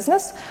to your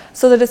business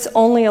so that it's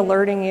only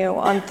alerting you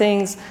on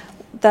things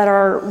that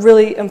are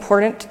really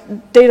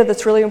important, data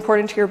that's really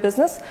important to your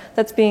business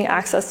that's being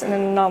accessed in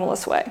an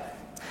anomalous way.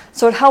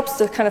 So it helps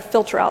to kind of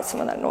filter out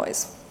some of that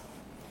noise.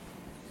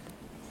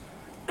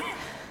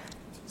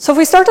 So if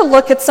we start to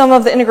look at some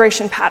of the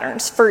integration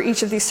patterns for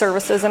each of these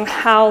services and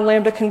how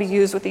Lambda can be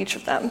used with each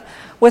of them.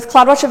 With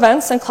CloudWatch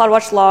Events and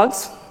CloudWatch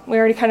Logs, we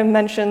already kind of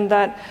mentioned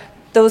that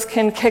those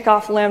can kick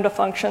off Lambda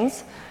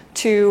functions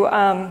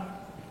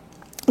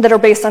that are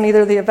based on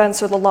either the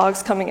events or the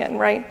logs coming in,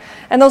 right?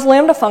 And those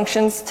Lambda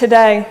functions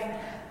today,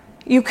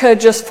 you could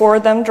just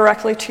forward them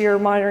directly to your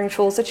monitoring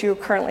tools that you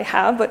currently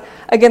have, but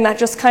again, that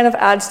just kind of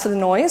adds to the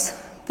noise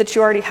that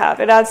you already have.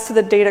 It adds to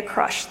the data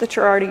crush that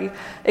you're already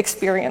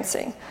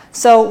experiencing.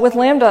 So with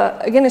Lambda,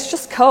 again, it's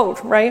just code,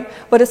 right?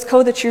 But it's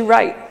code that you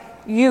write.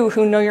 You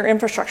who know your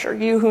infrastructure,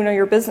 you who know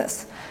your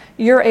business.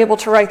 you're able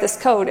to write this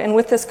code. And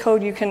with this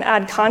code, you can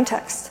add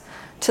context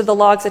to the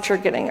logs that you're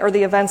getting or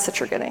the events that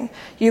you're getting.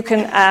 You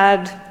can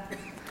add,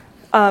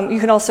 you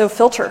can also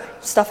filter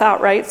stuff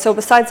out, right? So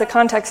besides the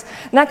context,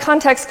 and that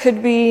context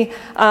could be,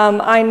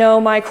 I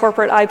know my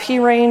corporate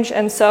IP range,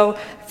 and so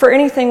for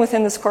anything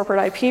within this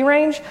corporate IP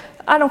range,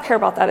 I don't care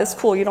about that. It's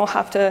cool. You don't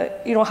have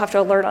to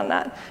alert on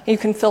that. You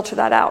can filter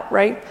that out,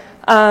 right?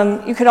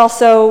 You could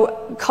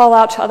also call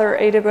out to other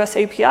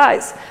AWS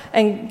APIs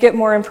and get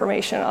more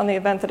information on the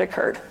event that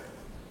occurred.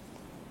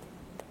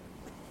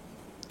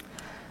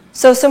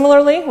 So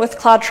similarly with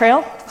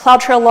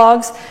CloudTrail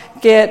logs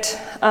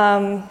get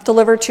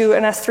delivered to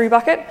an S3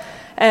 bucket,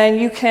 and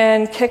you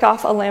can kick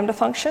off a Lambda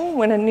function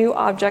when a new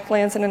object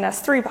lands in an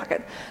S3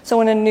 bucket. So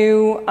when a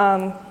new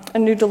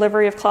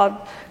delivery of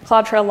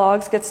CloudTrail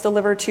logs gets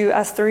delivered to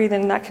S3,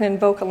 then that can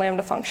invoke a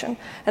Lambda function.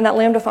 And that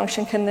Lambda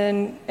function can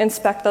then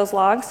inspect those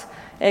logs.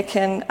 It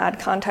can add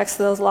context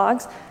to those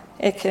logs.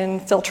 It can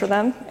filter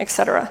them,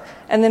 etc.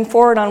 And then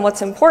forward on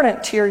what's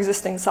important to your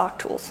existing SOC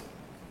tools.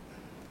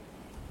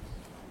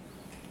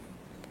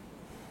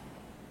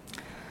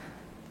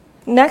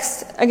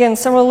 Next, again,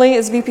 similarly,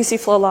 is VPC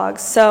flow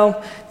logs. So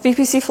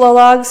VPC flow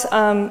logs,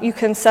 you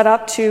can set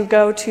up to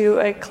go to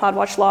a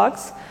CloudWatch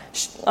logs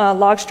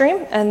log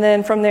stream, and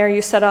then from there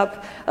you set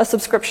up a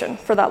subscription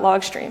for that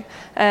log stream.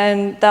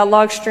 And that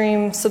log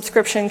stream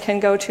subscription can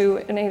go to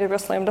an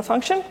AWS Lambda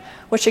function,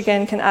 which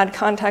again can add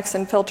context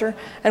and filter.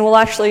 And we'll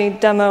actually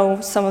demo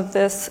some of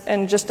this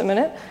in just a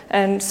minute,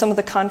 and some of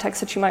the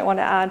context that you might want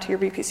to add to your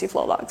VPC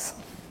flow logs.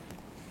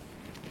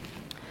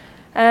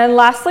 And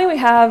lastly, we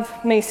have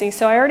Macie.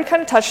 So I already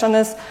kind of touched on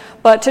this,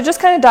 but to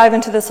just kind of dive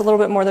into this a little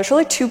bit more, there's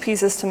really two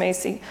pieces to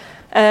Macie.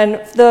 And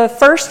the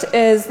first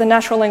is the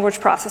natural language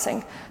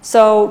processing.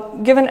 So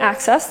given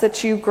access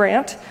that you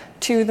grant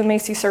to the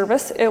Macie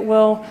service, it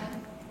will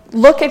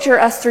look at your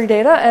S3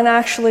 data and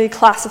actually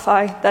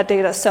classify that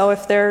data. So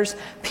if there's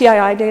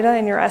PII data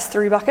in your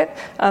S3 bucket,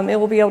 it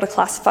will be able to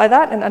classify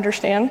that and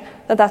understand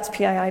that that's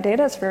PII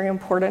data. It's very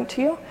important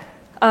to you.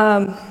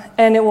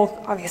 And it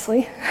will,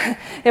 obviously,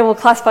 it will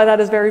classify that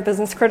as very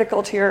business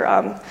critical to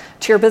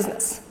your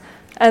business.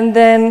 And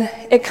then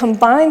it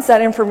combines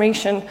that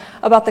information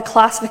about the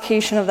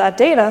classification of that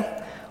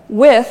data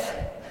with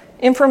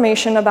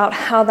information about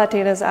how that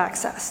data is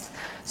accessed.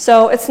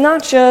 So it's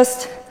not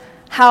just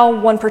how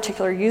one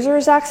particular user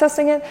is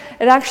accessing it,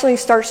 it actually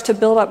starts to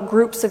build up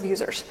groups of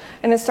users.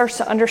 And it starts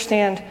to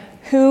understand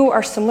who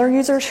are similar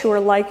users, who are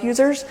like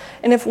users,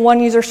 and if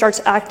one user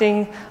starts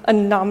acting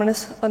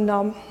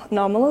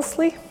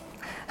anomalously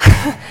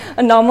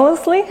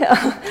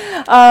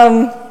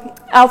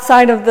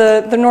outside of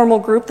the normal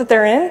group that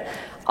they're in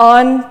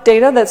on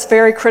data that's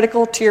very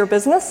critical to your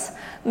business,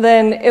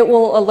 then it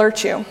will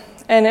alert you.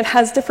 And it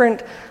has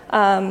different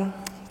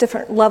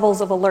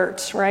levels of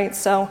alerts, right?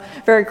 So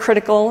very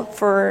critical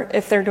for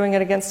if they're doing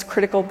it against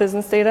critical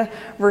business data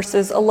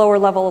versus a lower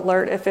level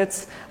alert if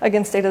it's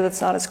against data that's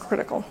not as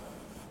critical.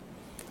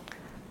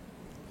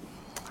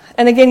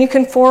 And again, you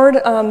can forward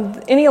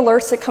any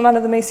alerts that come out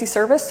of the Macie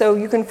service. So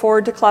you can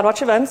forward to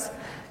CloudWatch events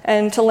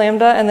and to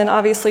Lambda, and then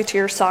obviously to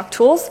your SOC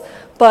tools.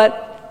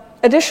 But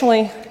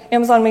additionally,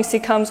 Amazon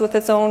Macie comes with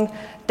its own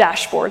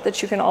dashboard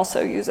that you can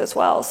also use as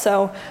well.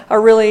 So a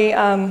really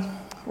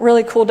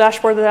cool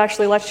dashboard that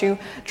actually lets you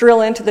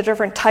drill into the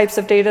different types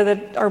of data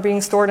that are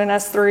being stored in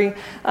S3,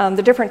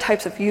 the different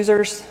types of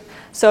users.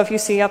 So if you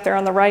see up there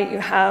on the right, you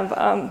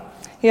have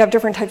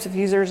different types of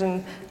users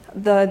and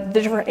the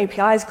different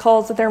APIs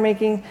calls that they're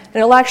making, and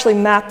it'll actually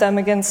map them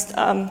against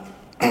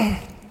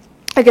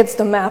against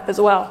the map as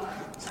well.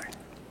 Sorry.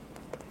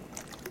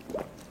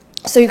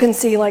 So you can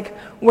see like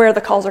where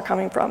the calls are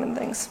coming from and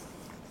things.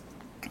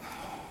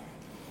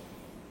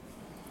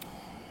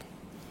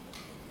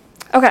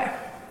 Okay.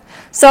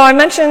 So I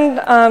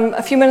mentioned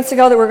a few minutes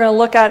ago that we're going to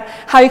look at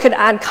how you could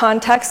add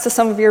context to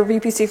some of your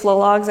VPC flow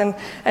logs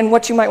and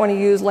what you might want to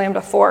use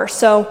Lambda for.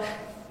 So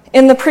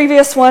in the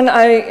previous one,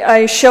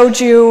 I showed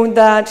you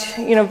that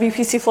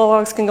VPC flow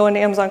logs can go into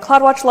Amazon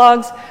CloudWatch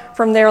logs,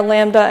 from there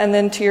Lambda, and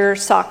then to your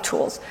SOC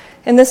tools.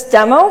 In this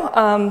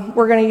demo,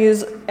 we're going to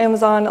use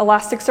Amazon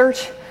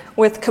Elasticsearch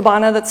with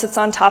Kibana that sits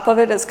on top of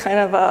it as kind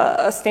of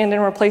a stand-in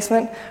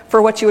replacement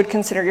for what you would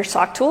consider your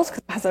SOC tools,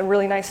 because it has a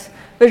really nice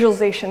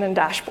visualization and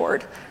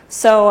dashboard.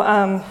 So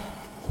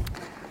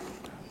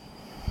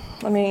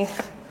let me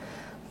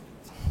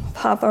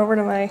pop over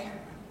to my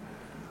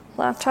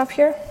laptop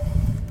here.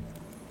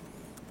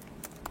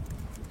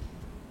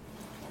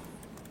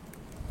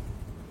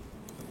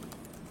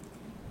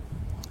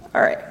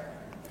 All right.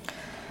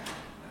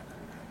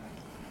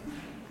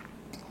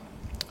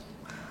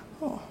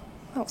 Oh,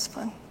 that was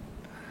fun.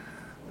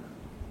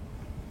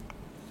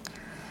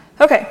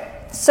 Okay,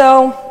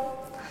 so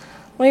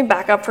let me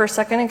back up for a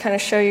second and kind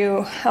of show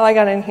you how I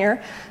got in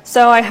here.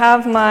 So I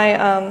have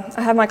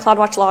my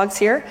CloudWatch logs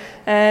here,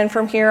 and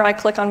from here I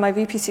click on my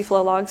VPC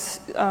flow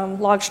logs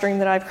log stream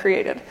that I've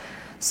created.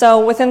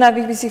 So within that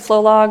VPC flow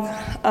log,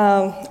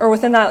 or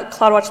within that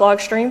CloudWatch log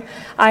stream,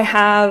 I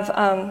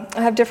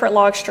have different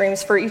log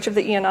streams for each of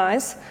the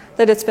ENIs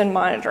that it's been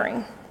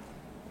monitoring.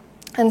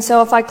 And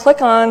so if I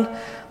click on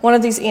one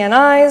of these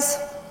ENIs,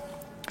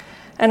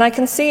 and I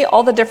can see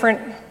all the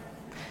different,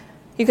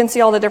 you can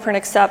see all the different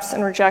accepts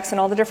and rejects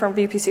and all the different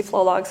VPC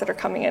flow logs that are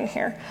coming in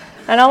here.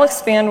 And I'll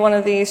expand one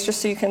of these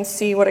just so you can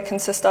see what it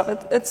consists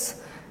of.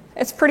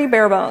 It's pretty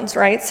bare bones,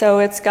 right? So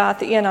it's got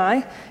the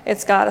ENI,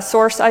 it's got a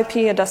source IP,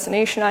 a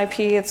destination IP,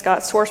 it's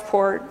got source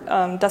port,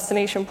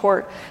 destination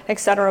port,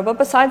 etc. But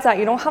besides that,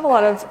 you don't have a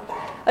lot of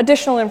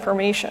additional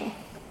information.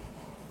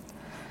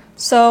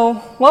 So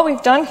what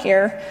we've done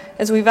here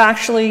is we've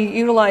actually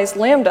utilized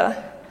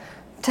Lambda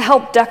to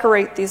help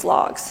decorate these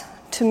logs,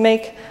 to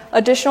make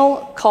additional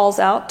calls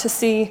out to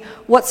see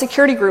what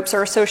security groups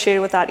are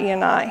associated with that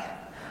ENI.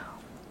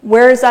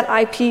 Where is that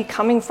IP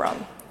coming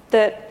from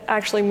that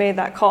actually made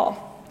that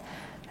call?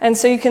 And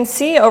so you can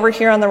see over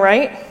here on the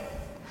right,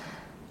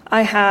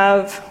 I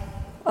have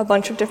a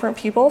bunch of different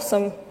people.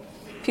 Some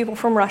people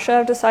from Russia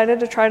have decided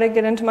to try to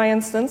get into my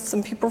instance.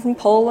 Some people from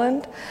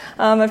Poland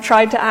have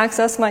tried to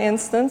access my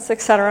instance,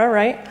 etc.,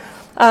 right?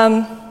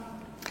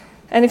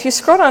 And if you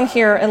scroll down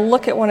here and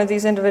look at one of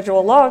these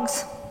individual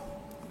logs,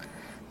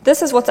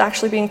 this is what's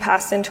actually being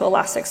passed into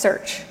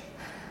Elasticsearch.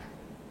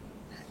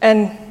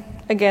 And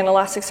again,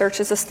 Elasticsearch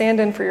is a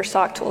stand-in for your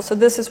SOC tool. So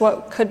this is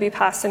what could be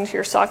passed into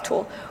your SOC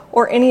tool,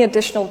 or any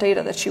additional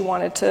data that you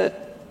wanted to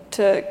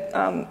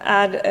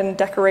add and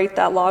decorate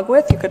that log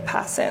with, you could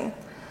pass in.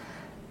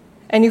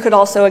 And you could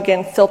also,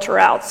 again, filter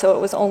out, so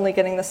it was only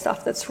getting the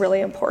stuff that's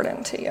really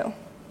important to you.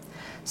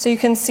 So you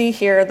can see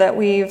here that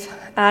we've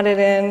added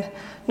in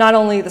not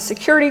only the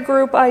security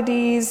group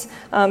IDs,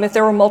 if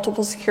there were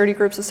multiple security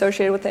groups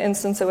associated with the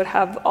instance, it would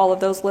have all of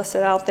those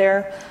listed out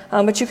there.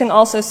 But you can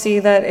also see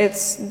that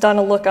it's done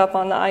a lookup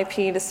on the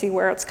IP to see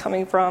where it's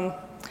coming from,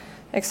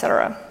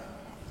 etc.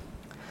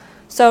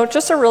 So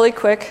just a really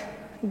quick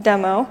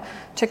demo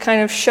to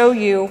kind of show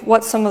you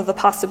what some of the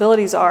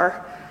possibilities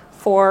are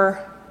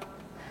for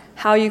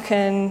how you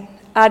can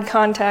add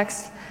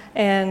context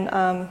and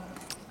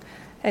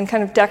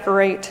kind of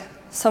decorate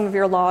some of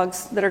your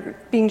logs that are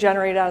being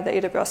generated out of the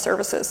AWS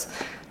services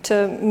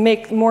to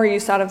make more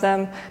use out of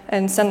them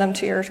and send them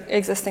to your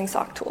existing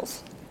SOC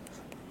tools.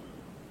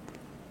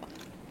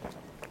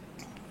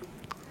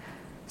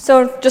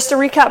 So just to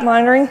recap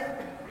monitoring,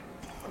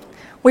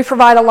 we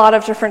provide a lot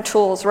of different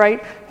tools,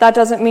 right? That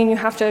doesn't mean you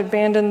have to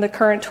abandon the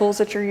current tools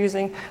that you're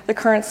using, the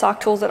current SOC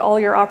tools that all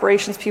your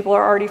operations people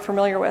are already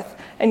familiar with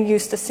and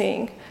used to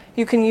seeing.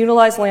 You can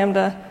utilize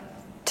Lambda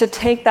to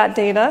take that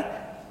data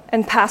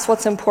and pass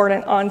what's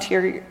important onto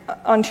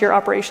your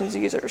operations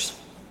users.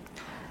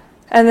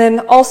 And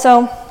then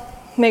also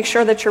make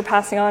sure that you're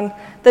passing on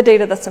the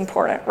data that's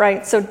important,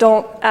 right? So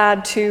don't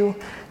add to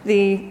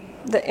the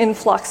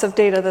influx of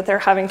data that they're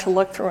having to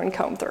look through and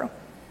comb through.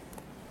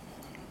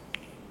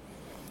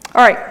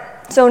 All right,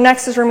 so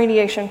next is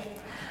remediation.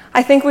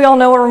 I think we all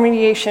know what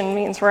remediation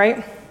means, right?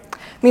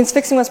 It means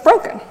fixing what's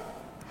broken.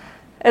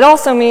 It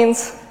also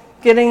means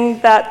getting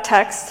that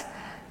text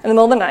in the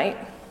middle of the night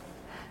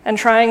and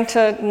trying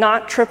to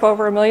not trip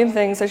over a million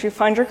things as you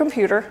find your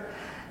computer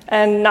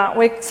and not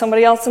wake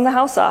somebody else in the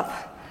house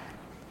up.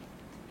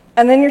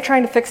 And then you're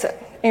trying to fix it,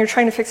 and you're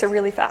trying to fix it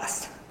really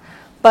fast.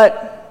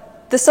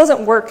 But this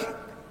doesn't work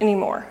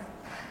anymore.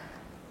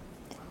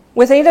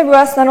 With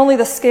AWS, not only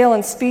the scale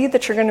and speed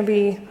that you're going to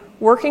be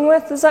working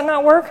with does that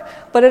not work,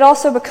 but it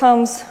also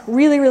becomes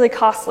really, really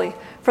costly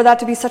for that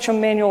to be such a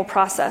manual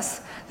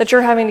process that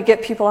you're having to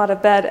get people out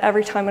of bed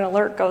every time an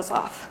alert goes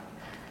off.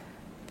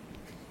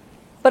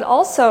 But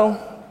also,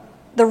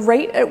 the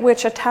rate at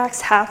which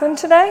attacks happen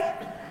today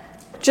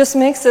just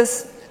makes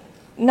this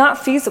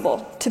not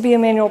feasible to be a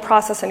manual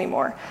process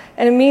anymore.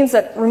 And it means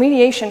that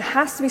remediation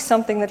has to be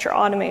something that you're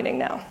automating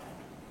now.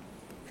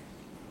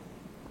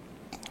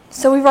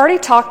 So we've already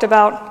talked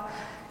about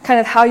kind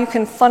of how you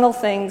can funnel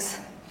things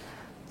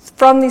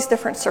from these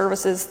different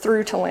services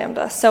through to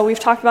Lambda. So we've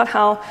talked about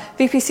how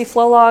VPC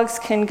flow logs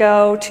can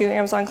go to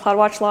Amazon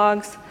CloudWatch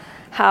logs,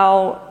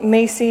 how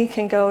Macie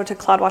can go to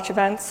CloudWatch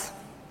events.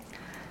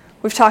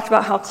 We've talked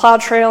about how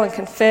CloudTrail and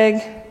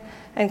Config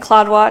and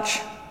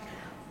CloudWatch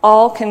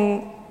all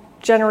can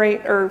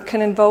generate or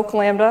can invoke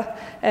Lambda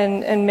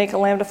and make a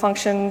Lambda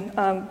function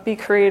be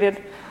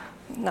created,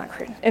 not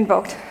created,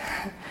 invoked.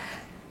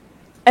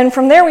 And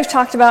from there, we've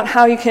talked about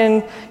how you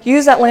can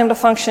use that Lambda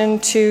function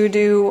to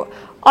do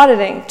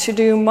auditing, to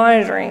do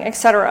monitoring,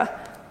 etc.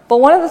 But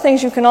one of the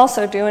things you can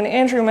also do, and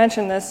Andrew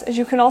mentioned this, is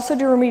you can also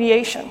do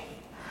remediation.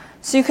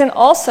 So you can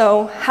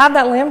also have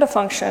that Lambda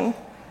function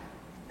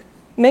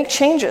make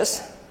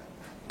changes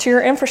to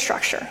your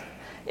infrastructure.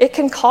 It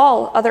can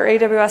call other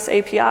AWS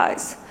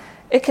APIs.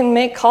 It can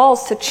make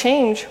calls to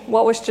change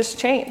what was just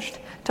changed,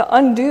 to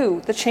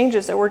undo the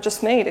changes that were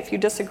just made if you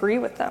disagree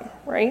with them,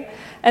 right?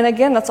 And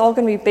again, that's all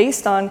going to be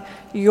based on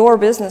your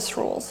business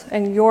rules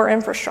and your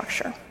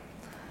infrastructure.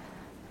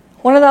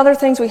 One of the other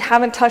things we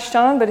haven't touched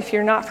on, but if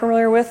you're not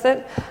familiar with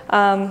it,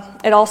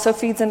 it also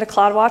feeds into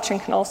CloudWatch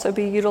and can also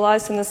be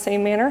utilized in the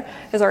same manner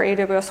as our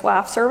AWS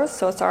WAF service.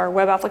 So it's our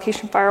web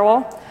application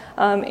firewall.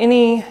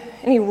 Any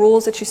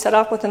rules that you set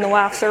up within the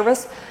WAF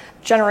service,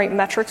 generate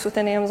metrics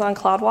within Amazon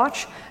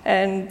CloudWatch,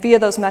 and via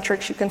those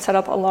metrics you can set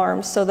up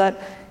alarms so that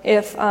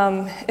if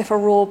a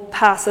rule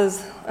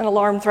passes an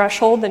alarm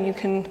threshold, then you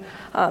can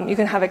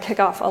have it kick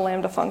off a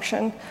Lambda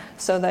function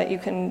so that you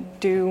could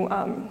do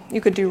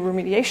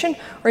remediation,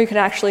 or you could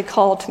actually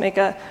call to make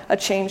a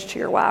change to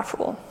your WAF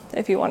rule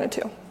if you wanted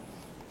to.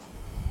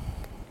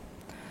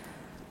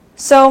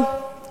 So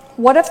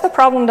what if the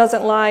problem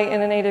doesn't lie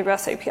in an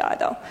AWS API,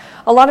 though?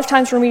 A lot of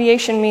times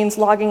remediation means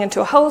logging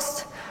into a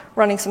host,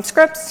 running some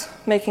scripts,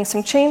 making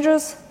some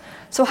changes.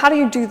 So how do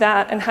you do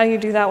that, and how do you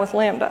do that with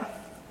Lambda?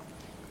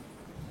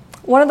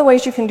 One of the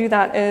ways you can do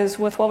that is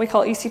with what we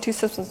call EC2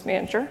 Systems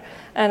Manager,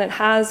 and it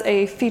has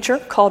a feature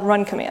called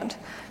Run Command.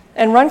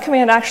 And Run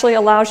Command actually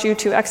allows you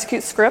to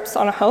execute scripts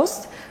on a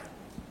host,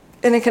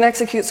 and it can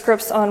execute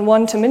scripts on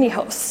one to many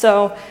hosts.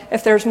 So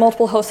if there's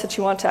multiple hosts that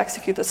you want to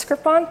execute the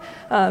script on,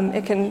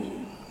 it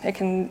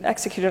can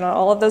execute it on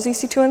all of those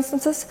EC2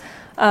 instances.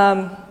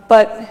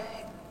 But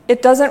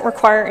it doesn't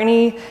require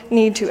any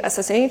need to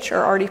SSH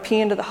or RDP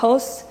into the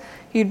hosts.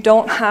 You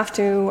don't have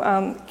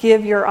to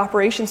give your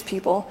operations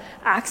people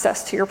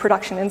access to your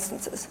production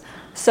instances.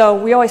 So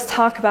we always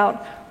talk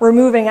about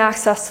removing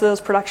access to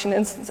those production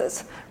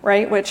instances,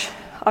 right? Which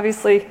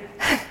obviously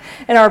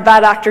in our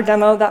bad actor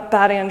demo, that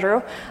bad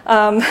Andrew,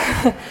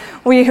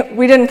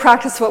 we didn't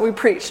practice what we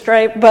preached,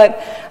 right?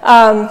 But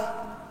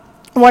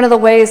one of the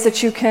ways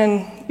that you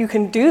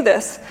can do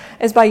this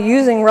is by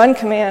using Run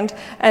Command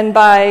and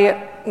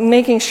by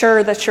making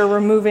sure that you're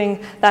removing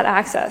that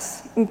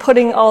access and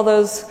putting all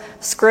those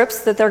scripts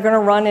that they're going to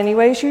run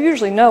anyways. You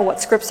usually know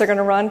what scripts they're going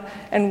to run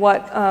and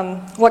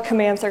what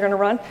commands they're going to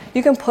run.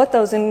 You can put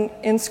those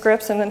in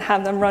scripts and then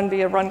have them run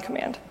via Run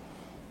Command.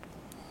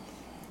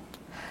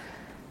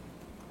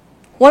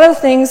 One of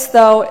the things,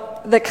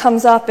 though, that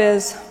comes up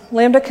is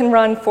Lambda can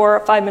run for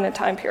a 5-minute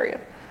time period,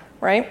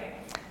 right?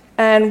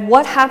 And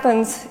what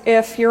happens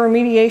if your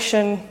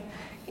remediation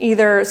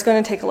either is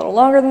going to take a little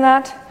longer than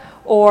that,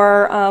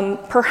 or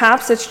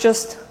perhaps it's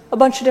just a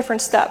bunch of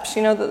different steps.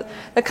 You know,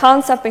 the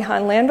concept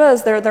behind Lambda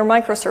is they're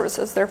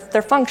microservices,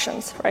 they're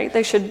functions, right?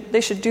 They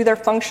should do their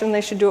function,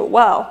 they should do it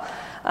well.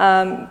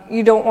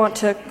 You don't want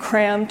to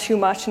cram too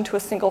much into a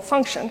single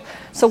function.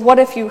 So what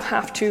if you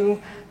have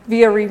to,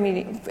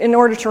 in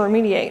order to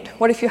remediate,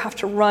 what if you have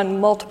to run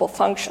multiple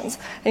functions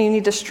and you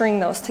need to string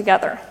those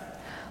together?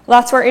 Well,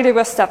 that's where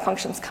AWS Step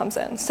Functions comes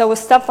in. So with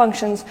Step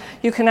Functions,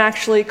 you can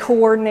actually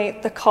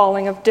coordinate the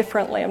calling of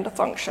different Lambda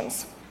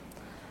functions.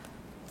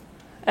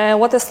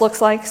 And what this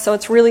looks like, so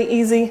it's really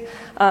easy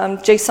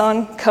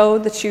JSON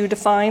code that you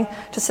define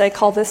to say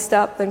call this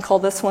step, then call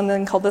this one,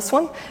 then call this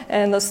one,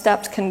 and those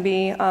steps can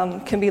be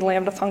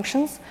Lambda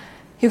functions.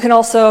 You can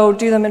also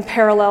do them in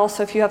parallel,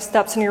 so if you have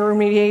steps in your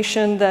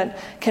remediation that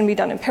can be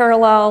done in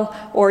parallel,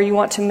 or you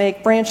want to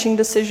make branching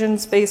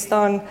decisions based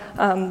on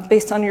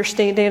your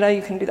state data,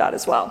 you can do that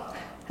as well.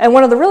 And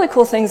one of the really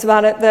cool things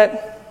about it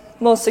that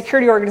most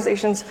security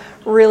organizations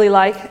really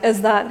like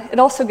is that it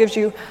also gives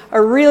you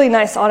a really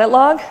nice audit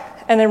log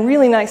and a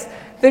really nice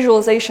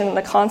visualization in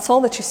the console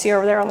that you see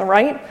over there on the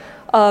right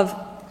of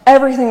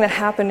everything that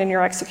happened in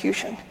your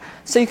execution.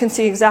 So you can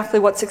see exactly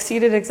what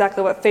succeeded,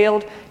 exactly what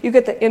failed. You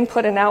get the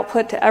input and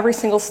output to every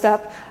single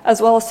step,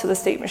 as well as to the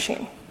state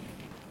machine.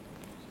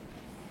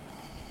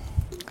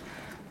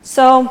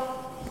 So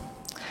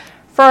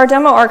for our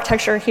demo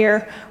architecture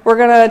here, we're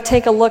going to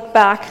take a look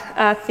back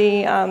at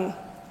the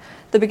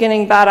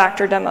beginning bad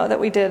actor demo that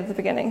we did at the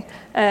beginning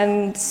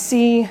and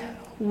see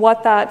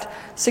what that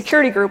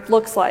security group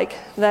looks like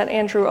that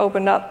Andrew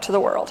opened up to the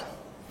world.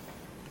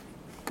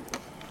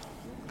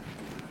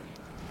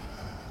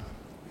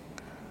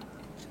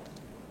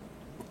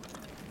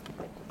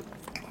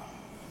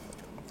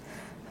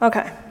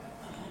 Okay.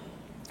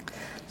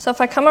 So if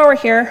I come over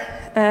here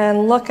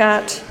and look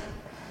at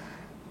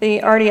the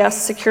RDS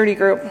security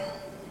group,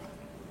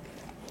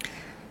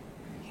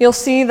 you'll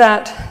see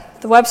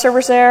that the web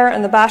server's there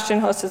and the Bastion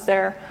host is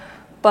there,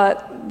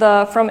 but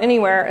the from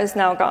anywhere is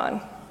now gone.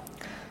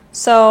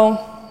 So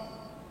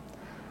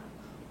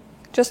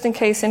just in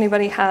case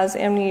anybody has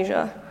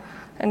amnesia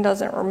and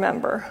doesn't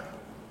remember,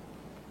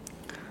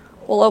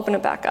 we'll open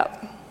it back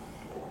up.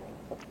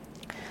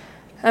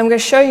 I'm going to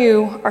show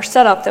you our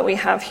setup that we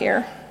have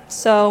here.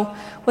 So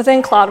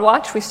within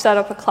CloudWatch, we've set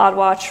up a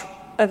CloudWatch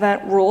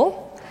event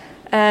rule.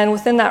 And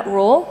within that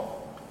rule,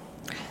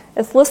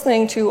 it's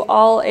listening to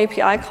all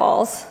API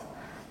calls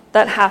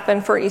that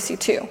happen for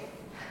EC2.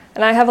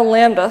 And I have a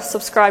Lambda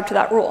subscribed to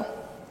that rule.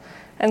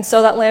 And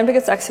so that Lambda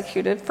gets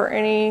executed for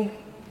any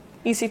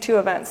EC2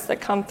 events that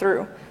come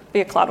through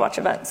via CloudWatch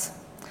events.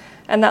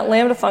 And that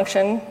Lambda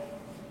function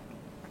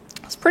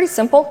is pretty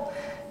simple.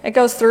 It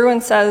goes through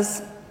and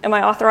says, am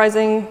I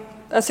authorizing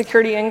a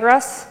security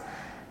ingress?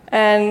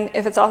 And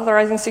if it's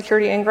authorizing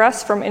security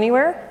ingress from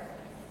anywhere,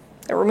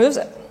 it removes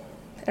it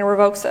and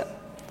revokes it.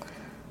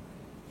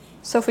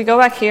 So if we go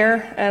back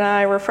here and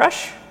I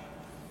refresh,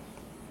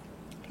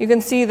 you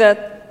can see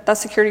that that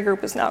security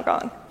group is now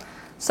gone.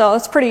 So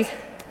that's pretty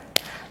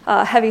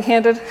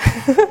heavy-handed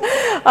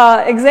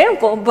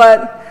example,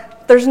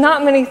 but there's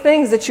not many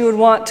things that you would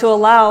want to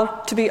allow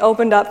to be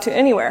opened up to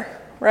anywhere,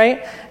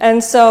 right?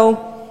 And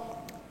so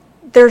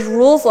there's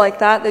rules like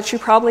that you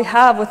probably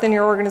have within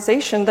your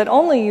organization that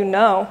only you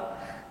know,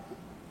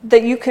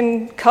 that you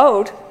can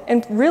code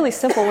in really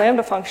simple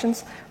Lambda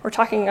functions. We're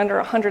talking under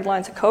 100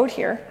 lines of code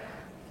here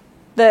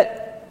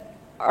that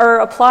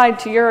are applied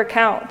to your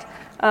account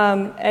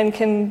and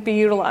can be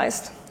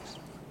utilized.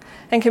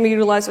 And can be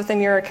utilized within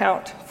your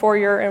account for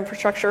your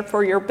infrastructure,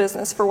 for your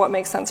business, for what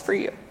makes sense for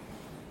you.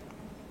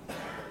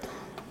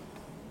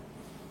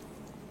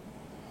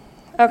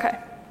 Okay.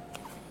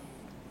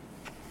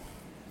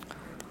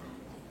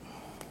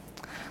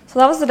 So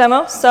that was the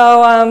demo.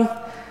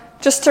 So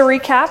just to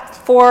recap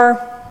for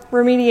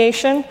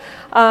remediation,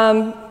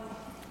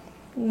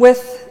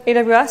 with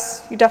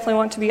AWS, you definitely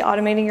want to be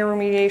automating your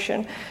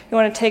remediation. You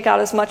want to take out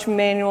as much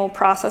manual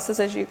processes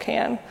as you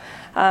can.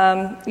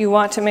 You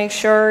want to make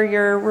sure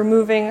you're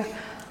removing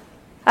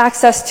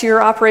access to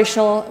your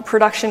operational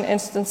production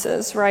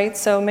instances, right?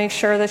 So make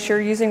sure that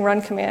you're using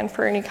run command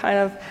for any kind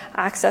of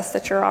access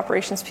that your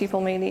operations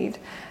people may need.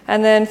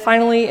 And then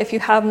finally, if you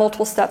have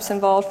multiple steps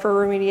involved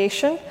for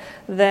remediation,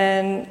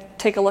 then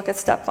take a look at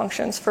step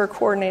functions for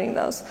coordinating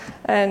those.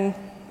 And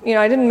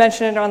I didn't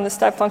mention it on the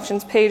step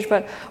functions page,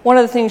 but one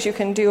of the things you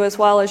can do as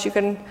well is you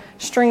can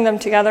string them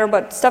together,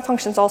 but step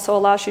functions also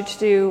allows you to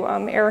do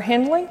error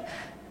handling.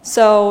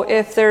 So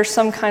if there's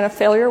some kind of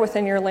failure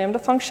within your Lambda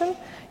function,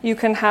 you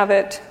can have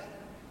it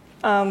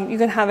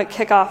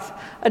kick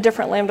off a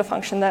different Lambda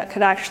function that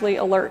could actually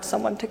alert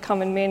someone to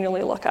come and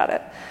manually look at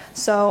it.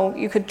 So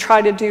you could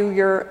try to do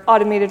your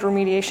automated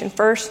remediation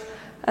first,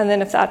 and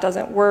then if that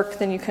doesn't work,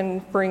 then you can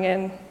bring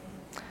in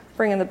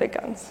the big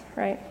guns,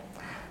 right?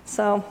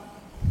 So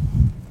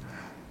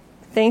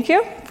thank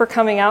you for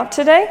coming out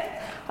today.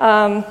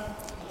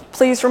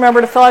 Please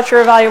remember to fill out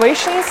your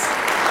evaluations.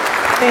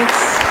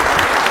 Thanks.